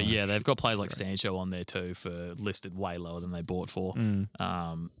 But yeah, they've got players like Sancho on there too for listed way lower than they bought for.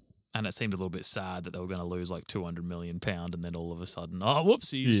 And it seemed a little bit sad that they were going to lose like £200 million and then all of a sudden,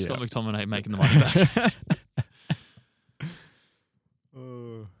 whoopsies, Scott McTominay making the money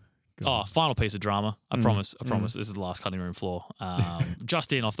back. Final piece of drama. I promise. This is the last cutting room floor.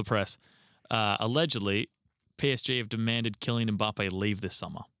 Just in off the press. Allegedly, PSG have demanded Kylian Mbappe leave this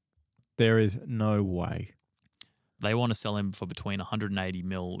summer. There is no way. They want to sell him for between 180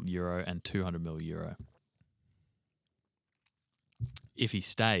 mil euro and 200 mil euro. If he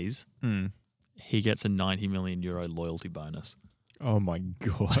stays, he gets a 90 million euro loyalty bonus. Oh my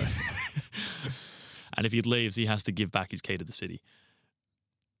God. And if he leaves, he has to give back his key to the city.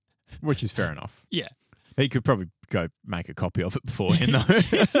 Which is fair enough. Yeah. He could probably go make a copy of it beforehand, though.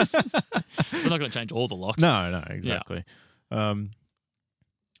 We're not going to change all the locks. No, exactly. Yeah.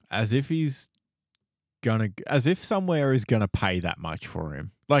 As if somewhere is gonna pay that much for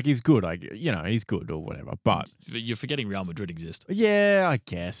him. Like he's good, he's good or whatever. But you're forgetting Real Madrid exist. Yeah, I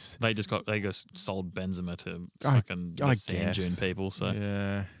guess they just sold Benzema to fucking the San June people. So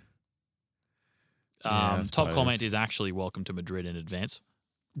yeah. Top comment is actually welcome to Madrid in advance.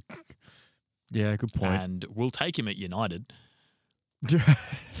 Yeah, good point. And we'll take him at United.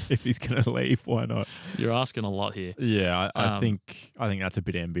 If he's going to leave, why not? You're asking a lot here. Yeah, I think that's a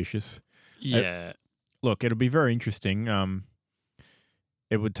bit ambitious. Yeah. Look, it'll be very interesting.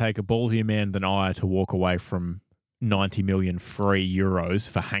 It would take a ballsier man than I to walk away from 90 million free euros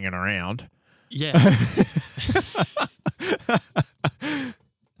for hanging around. Yeah.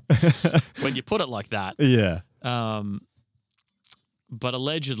 When you put it like that. Yeah. But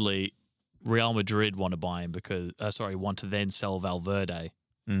allegedly, Real Madrid want to buy him want to then sell Valverde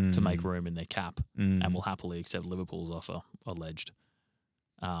to make room in their cap and will happily accept Liverpool's offer, alleged.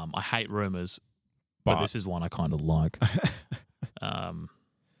 I hate rumours, but this is one I kind of like.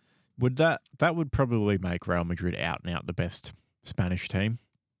 That would probably make Real Madrid out and out the best Spanish team,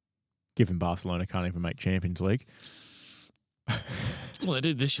 given Barcelona can't even make Champions League. Well, they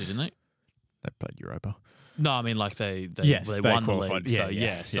did this year, didn't they? They played Europa. No, I mean like they won qualified. The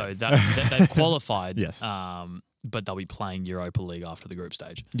league. So they've qualified. Yes. But they'll be playing Europa League after the group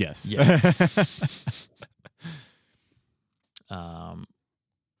stage. Yes. Yeah.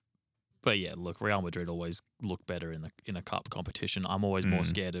 But yeah, look, Real Madrid always look better in a cup competition. I'm always more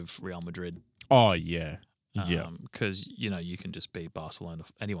scared of Real Madrid. Oh yeah. Because you can just beat Barcelona.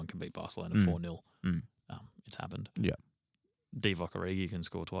 Anyone can beat Barcelona 4-0. It's happened. Yeah. Divock Origi can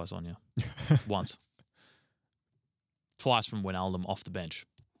score twice on you. Once. Twice from Wijnaldum off the bench.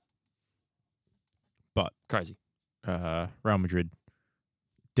 But crazy. Real Madrid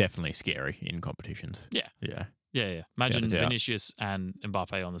definitely scary in competitions. Yeah. Yeah. Yeah. Imagine Vinicius and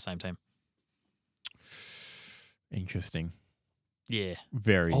Mbappe on the same team. Interesting. Yeah.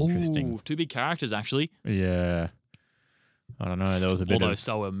 Very interesting. Two big characters, actually. Yeah. I don't know. There was a bit Although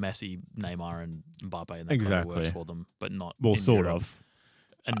so are Messi, Neymar, and Mbappe, and that exactly works for them, but not sort Europe of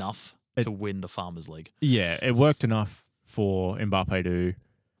enough to win the Farmers League. Yeah, it worked enough for Mbappe to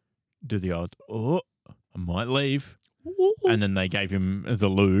do the odd, I might leave. And then they gave him the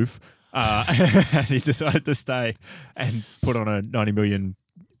Louvre. And he decided to stay and put on a 90 million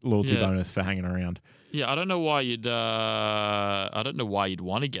loyalty bonus for hanging around. Yeah, I don't know why you'd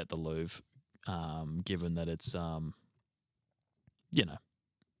want to get the Louvre, given that it's a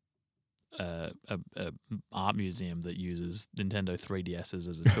art museum that uses Nintendo 3DSs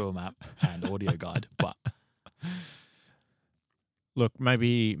as a tour map and audio guide. But look,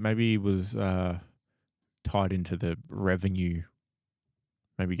 maybe he was tied into the revenue.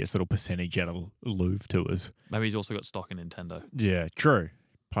 Maybe he gets a little percentage out of Louvre tours. Maybe he's also got stock in Nintendo. Yeah, true.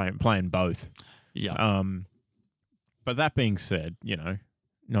 Playing both. Yeah. But that being said,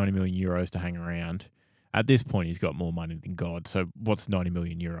 90 million euros to hang around. At this point, he's got more money than God. So what's 90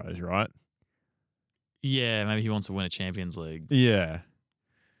 million euros, right? Yeah, maybe he wants to win a Champions League. Yeah.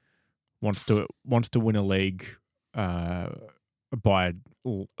 Wants to win a league by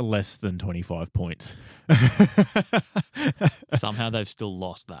less than 25 points. Somehow they've still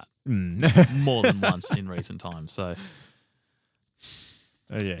lost that more than once in recent times. So,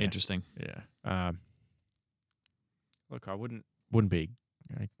 yeah, interesting. Yeah. Look, I wouldn't be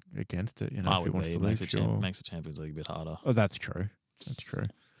against it. If he wants to leave, makes the Champions League a bit harder. Oh, that's true. That's true.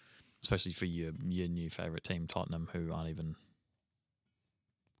 Especially for your new favourite team, Tottenham, who aren't even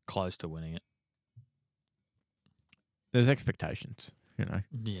close to winning it. There's expectations, Yeah.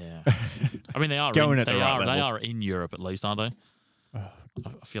 I mean, they are in Europe at least, aren't they? I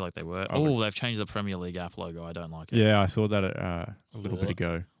feel like they were. They've changed the Premier League app logo. I don't like it. Yeah, I saw that a little bit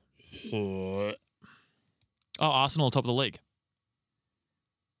ago. Arsenal top of the league.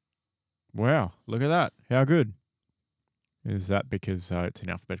 Wow, look at that. How good. Is that because it's in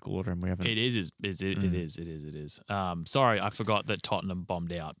alphabetical order and we haven't... It is. It is. Sorry, I forgot that Tottenham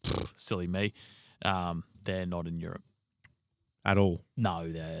bombed out. Silly me. They're not in Europe. At all?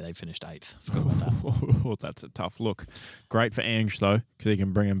 No, they finished 8th. Forgot about that. Well, that's a tough look. Great for Ange, though, because he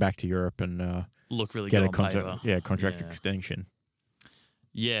can bring him back to Europe and look really get good a on contract, paper. contract extension.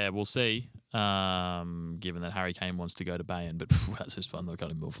 Yeah, we'll see. Given that Harry Kane wants to go to Bayern, but that's just fun. They've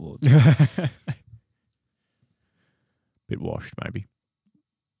got him more forwards. Bit washed, maybe.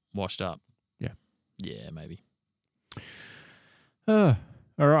 Washed up. Yeah. Yeah, maybe. All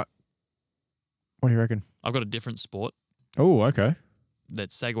right. What do you reckon? I've got a different sport Oh, okay. that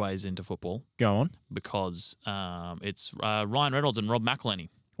segues into football Go on. because it's Ryan Reynolds and Rob McElhenney.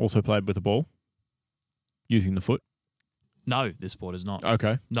 Also played with the ball, using the foot. No, this sport is not.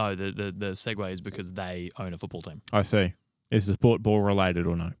 Okay. No, the segue is because they own a football team. I see. Is the sport ball related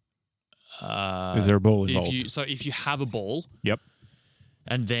or no? Is there a ball involved? If you have a ball, yep,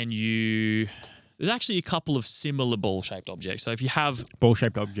 and then there's actually a couple of similar ball-shaped objects. So if you have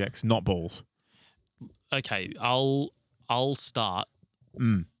ball-shaped objects, not balls. Okay, I'll start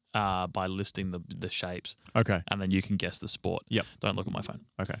by listing the shapes. Okay, and then you can guess the sport. Yep. Don't look at my phone.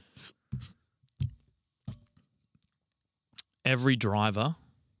 Okay. Every driver.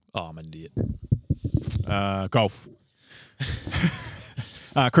 Oh, I'm an idiot. Golf.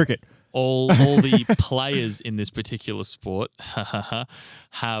 Cricket. All the players in this particular sport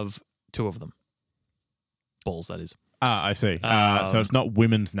have two of them. Balls, that is. I see. So it's not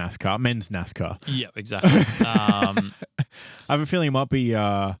women's NASCAR, men's NASCAR. Yeah, exactly. I have a feeling it might be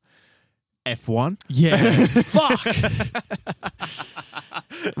F1. Yeah. Fuck.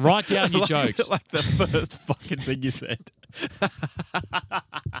 Write down your jokes. Like the first fucking thing you said.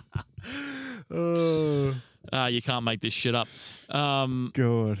 You can't make this shit up.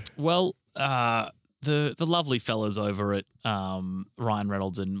 God. Well, the lovely fellas over at Ryan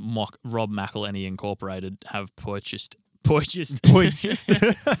Reynolds and Rob McElhenney Incorporated have purchased.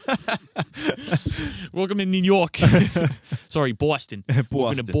 Welcome in New York. Sorry, Boston.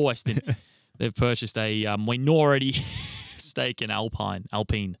 Welcome to Boston. They've purchased a minority stake in Alpine,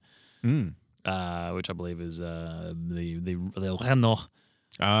 which I believe is the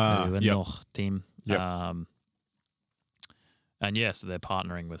Renault team. Yep. And so they're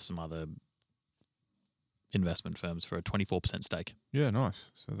partnering with some other investment firms for a 24% stake. Yeah, nice.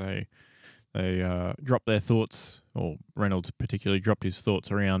 So they dropped their thoughts, or Reynolds particularly dropped his thoughts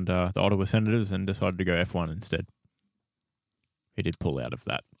around the Ottawa Senators and decided to go F1 instead. He did pull out of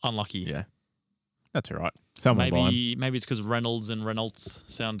that. Unlucky. Yeah. That's all right. Someone maybe it's because Reynolds and Reynolds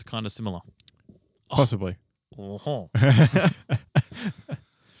sound kind of similar. Possibly. Oh.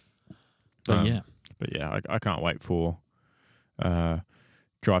 But yeah, I can't wait for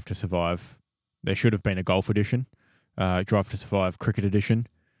Drive to Survive. There should have been a golf edition, Drive to Survive cricket edition,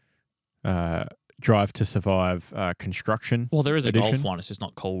 Drive to Survive construction. Well, there is a edition. golf one. It's just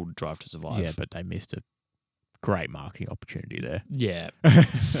not called Drive to Survive. Yeah, but they missed a great marketing opportunity there. Yeah.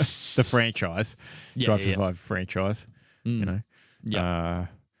 The franchise, Drive to Survive franchise. You know. Yeah.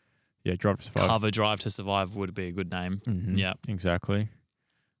 Drive to Survive. Cover Drive to Survive would be a good name. Mm-hmm. Yeah. Exactly.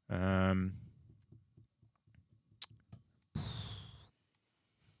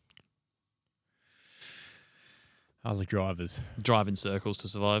 Other drivers. Drive in circles to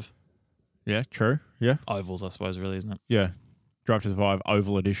survive. Yeah, true. Yeah. Ovals, I suppose, really, isn't it? Yeah. Drive to Survive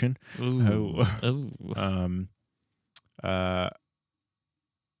Oval Edition. Ooh.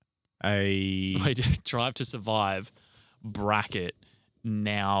 Drive to Survive bracket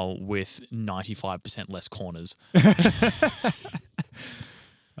now with 95% less corners.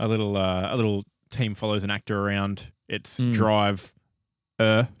 A little team follows an actor around. It's Drive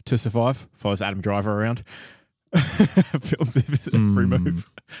to Survive. Follows Adam Driver around. Films his every move.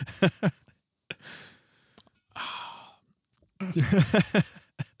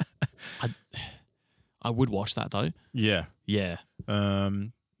 I would watch that though. Yeah. Yeah.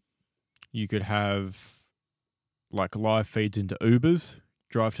 You could have like live feeds into Ubers,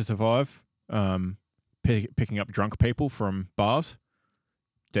 Drive to Survive, picking up drunk people from bars,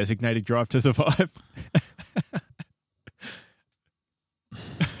 designated Drive to Survive.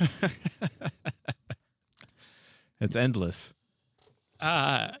 It's endless.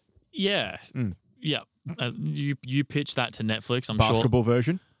 Yeah. Yeah. You pitch that to Netflix, I'm sure. Basketball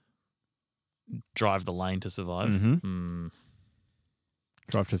version. Drive the Lane to Survive. Mm-hmm.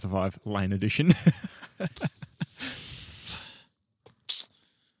 Drive to Survive Lane Edition.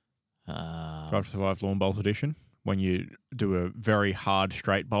 Drive to Survive Lawn Bowls Edition. When you do a very hard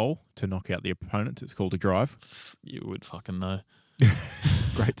straight bowl to knock out the opponents, it's called a drive. You would fucking know.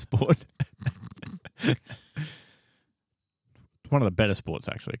 Great sport. One of the better sports,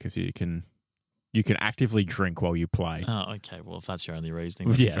 actually, because you can actively drink while you play. Oh, okay. Well, if that's your only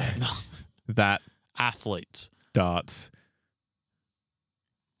reasoning, that's fair enough. That, athletes, darts,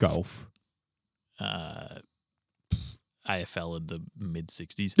 golf, AFL in the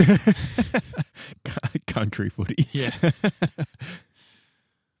mid-60s. Country footy. Yeah.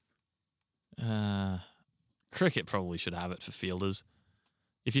 Cricket probably should have it for fielders.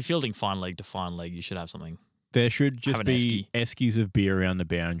 If you're fielding fine leg to fine leg, you should have something. There should just be eskies of beer around the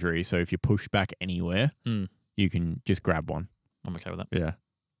boundary, so if you push back anywhere, you can just grab one. I'm okay with that. Yeah.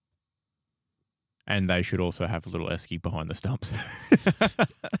 And they should also have a little esky behind the stumps.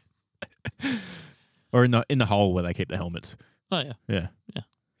 Or in the hole where they keep the helmets. Oh, yeah. Yeah. Yeah.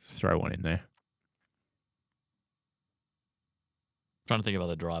 Just throw one in there. Trying to think of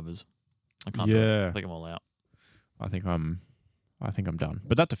other drivers. I can't think I'm all out. I think I'm done.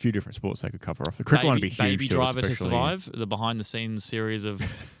 But that's a few different sports they could cover off. The cricket one would be huge. Baby Driver to Survive, the behind-the-scenes series of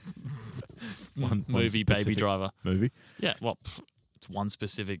movie Baby Driver. Movie? Yeah, well, it's one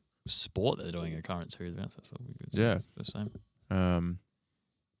specific sport that they're doing a current series of. So yeah. The same.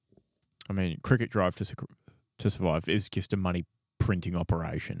 I mean, Cricket Drive to Survive is just a money printing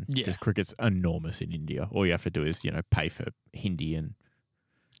operation. Yeah. Because cricket's enormous in India. All you have to do is, pay for Hindi and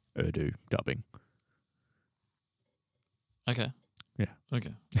Urdu dubbing. Okay. Yeah.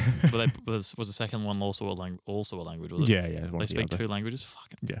 Okay. Was the second one also a language? Was it? Yeah. They speak two languages.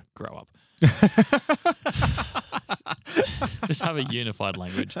 Fucking grow up. Just have a unified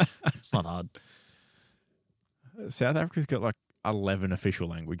language. It's not hard. South Africa's got like 11 official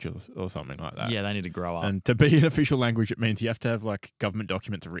languages or something like that. Yeah, they need to grow up. And to be an official language, it means you have to have like government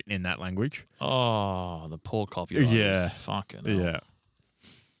documents written in that language. Oh, the poor copywriters. Yeah. Fucking hell. Yeah.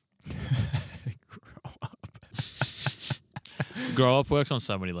 Grow up works on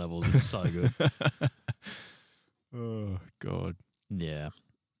so many levels. It's so good. Oh, God. Yeah.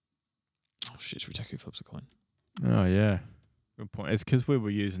 Oh, shit. Should we check who flips a coin? Oh, yeah. Good point. It's because we were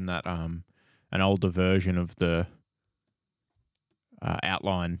using that an older version of the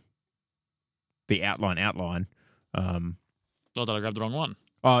outline. The outline. Oh, did I grab the wrong one?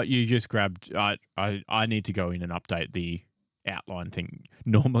 Oh, you just grabbed... I need to go in and update the outline thing.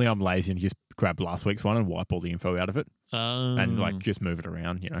 Normally, I'm lazy and just grab last week's one and wipe all the info out of it. And just move it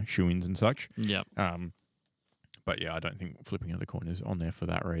around, shoe-ins and such. Yeah. But yeah, I don't think flipping of the coin is on there for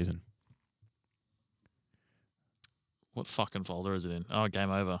that reason. What fucking folder is it in? Oh,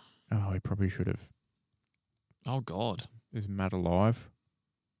 game over. Oh, he probably should have. Oh, God. Is Matt alive?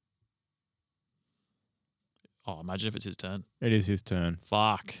 Oh, imagine if it's his turn. It is his turn.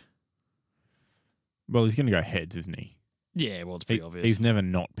 Fuck. Well, he's going to go heads, isn't he? Yeah, well, it's pretty obvious. He's never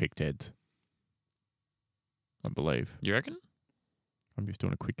not picked heads, I believe. You reckon? I'm just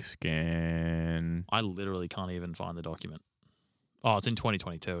doing a quick scan. I literally can't even find the document. Oh, it's in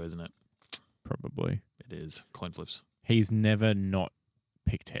 2022, isn't it? Probably. It is. Coin flips. He's never not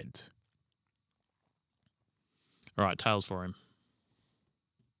picked heads. All right, tails for him.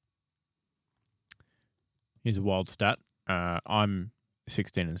 Here's a wild stat. I'm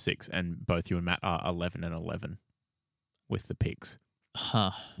 16 and 6, and both you and Matt are 11 and 11 with the picks.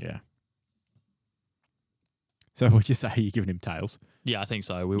 Huh. Yeah. So would you say you're giving him tails? Yeah, I think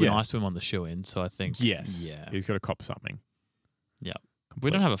so. We were nice to him on the shoe-in, so I think... Yes. Yeah. He's got to cop something. Yeah.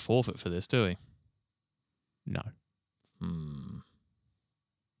 We don't have a forfeit for this, do we? No.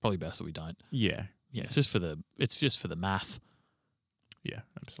 Probably best that we don't. Yeah. Yeah, it's just for the math. Yeah,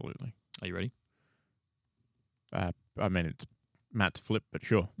 absolutely. Are you ready? I mean, it's Matt's flip, but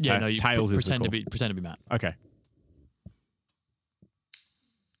sure. Yeah, no, you tails pretend is to be Matt. Okay.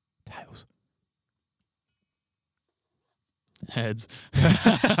 Tails. Heads.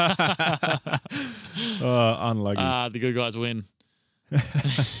 Unlucky. The good guys win.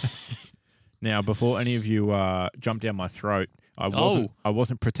 Now, before any of you jump down my throat, I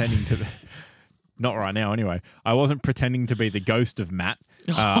wasn't pretending to. Not right now, anyway. I wasn't pretending to be the ghost of Matt.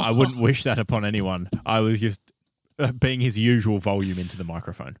 I wouldn't wish that upon anyone. I was just being his usual volume into the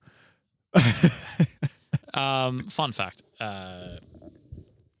microphone. Fun fact.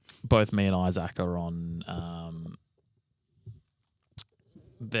 Both me and Isaac are on...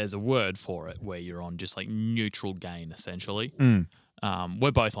 there's a word for it where you're on just like neutral gain, essentially.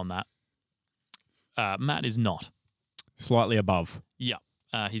 We're both on that. Matt is not. Slightly above. Yeah.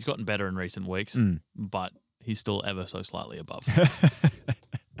 He's gotten better in recent weeks, but he's still ever so slightly above.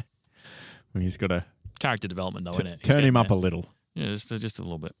 Well, he's got to... Character development, though, innit? Turn him up a little. Yeah, just a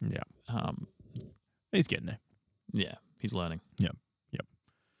little bit. Yeah. He's getting there. Yeah, he's learning. Yep.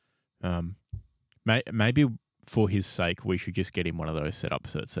 Maybe for his sake, we should just get him one of those setups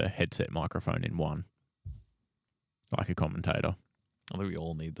so it's a headset microphone in one. Like a commentator. I think we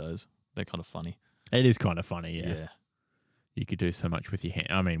all need those. They're kind of funny. It is kind of funny, Yeah. You could do so much with your hand.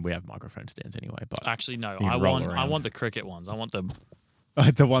 I mean, we have microphone stands anyway, but actually, no. I want the cricket ones. I want the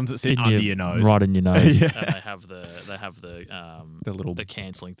The ones that sit under your nose. Right in your nose. Yeah. And they have the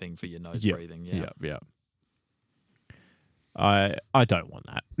cancelling thing for your nose breathing. Yeah. Yeah. I don't want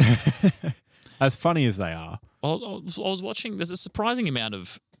that. As funny as they are. I was watching, there's a surprising amount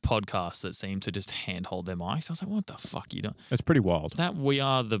of podcasts that seem to just handhold their mics. I was like, what the fuck are you doing? It's pretty wild. That We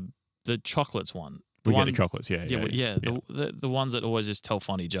Are the Chocolates one. We Get the Chocolates, yeah. The ones that always just tell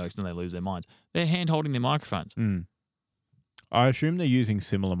funny jokes and they lose their minds. They're hand-holding their microphones. Mm. I assume they're using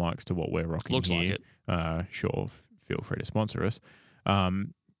similar mics to what we're rocking Looks here. like it. Sure, feel free to sponsor us.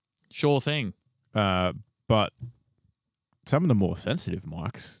 Sure thing. But some of the more sensitive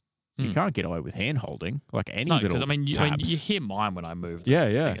mics, you can't get away with hand-holding. Like any little because tabs. you hear mine when I move the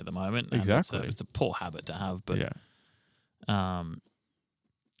thing at the moment. Exactly. It's a poor habit to have, but no,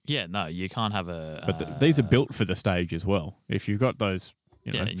 you can't have a... But these are built for the stage as well. If you've got those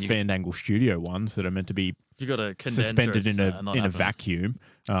fan angle studio ones that are meant to be you got a condenser suspended in a vacuum.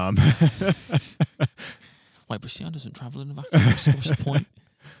 Wait, but sound doesn't travel in a vacuum. What's the point?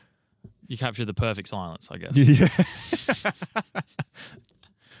 You captured the perfect silence, I guess. Yeah.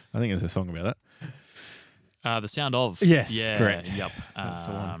 I think there's a song about that. The Sound of. Yes, yeah, correct. Yep. That's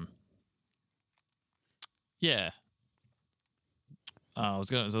the one. Yeah. I was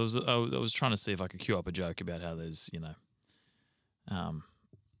trying to see if I could cue up a joke about how there's,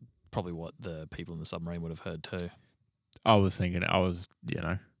 probably what the people in the submarine would have heard too. I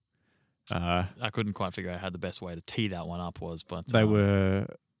couldn't quite figure out how the best way to tee that one up was, but they were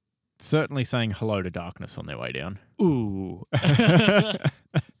certainly saying hello to darkness on their way down. Ooh.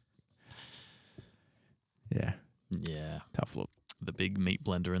 Yeah. Yeah. Tough look. The big meat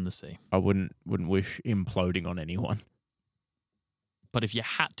blender in the sea. I wouldn't wish imploding on anyone. But if you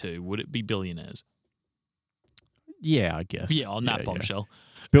had to, would it be billionaires? Yeah, I guess. Yeah, on that bombshell. Yeah.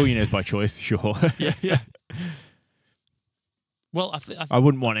 Billionaires by choice, sure. Yeah. Well, I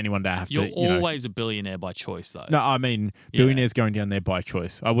wouldn't want anyone to have you're to. You're always a billionaire by choice, though. No, I mean billionaires going down there by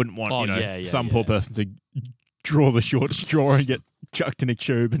choice. I wouldn't want some poor person to draw the short straw and get chucked in a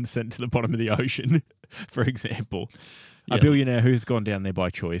tube and sent to the bottom of the ocean, for example. Yeah. A billionaire who's gone down there by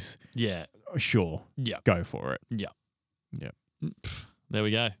choice. Yeah. Sure. Yeah. Go for it. Yeah. Yeah. There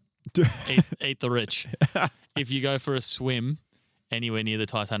we go. Eat the rich. If you go for a swim anywhere near the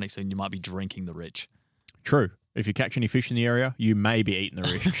Titanic scene, you might be drinking the rich. True. If you catch any fish in the area, you may be eating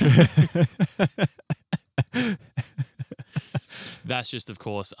the rich. That's just, of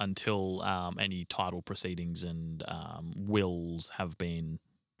course, until any title proceedings and wills have been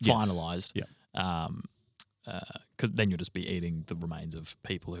finalised. Yeah. Because then you'll just be eating the remains of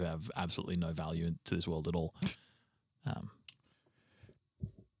people who have absolutely no value to this world at all.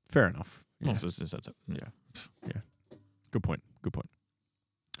 Fair enough. Yeah. That's it. Yeah. Good point.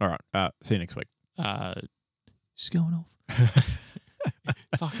 All right. See you next week. Just going off.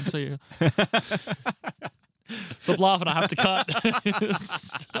 Fucking see you. Stop laughing. I have to cut.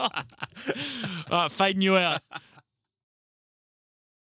 Stop. All right, fading you out.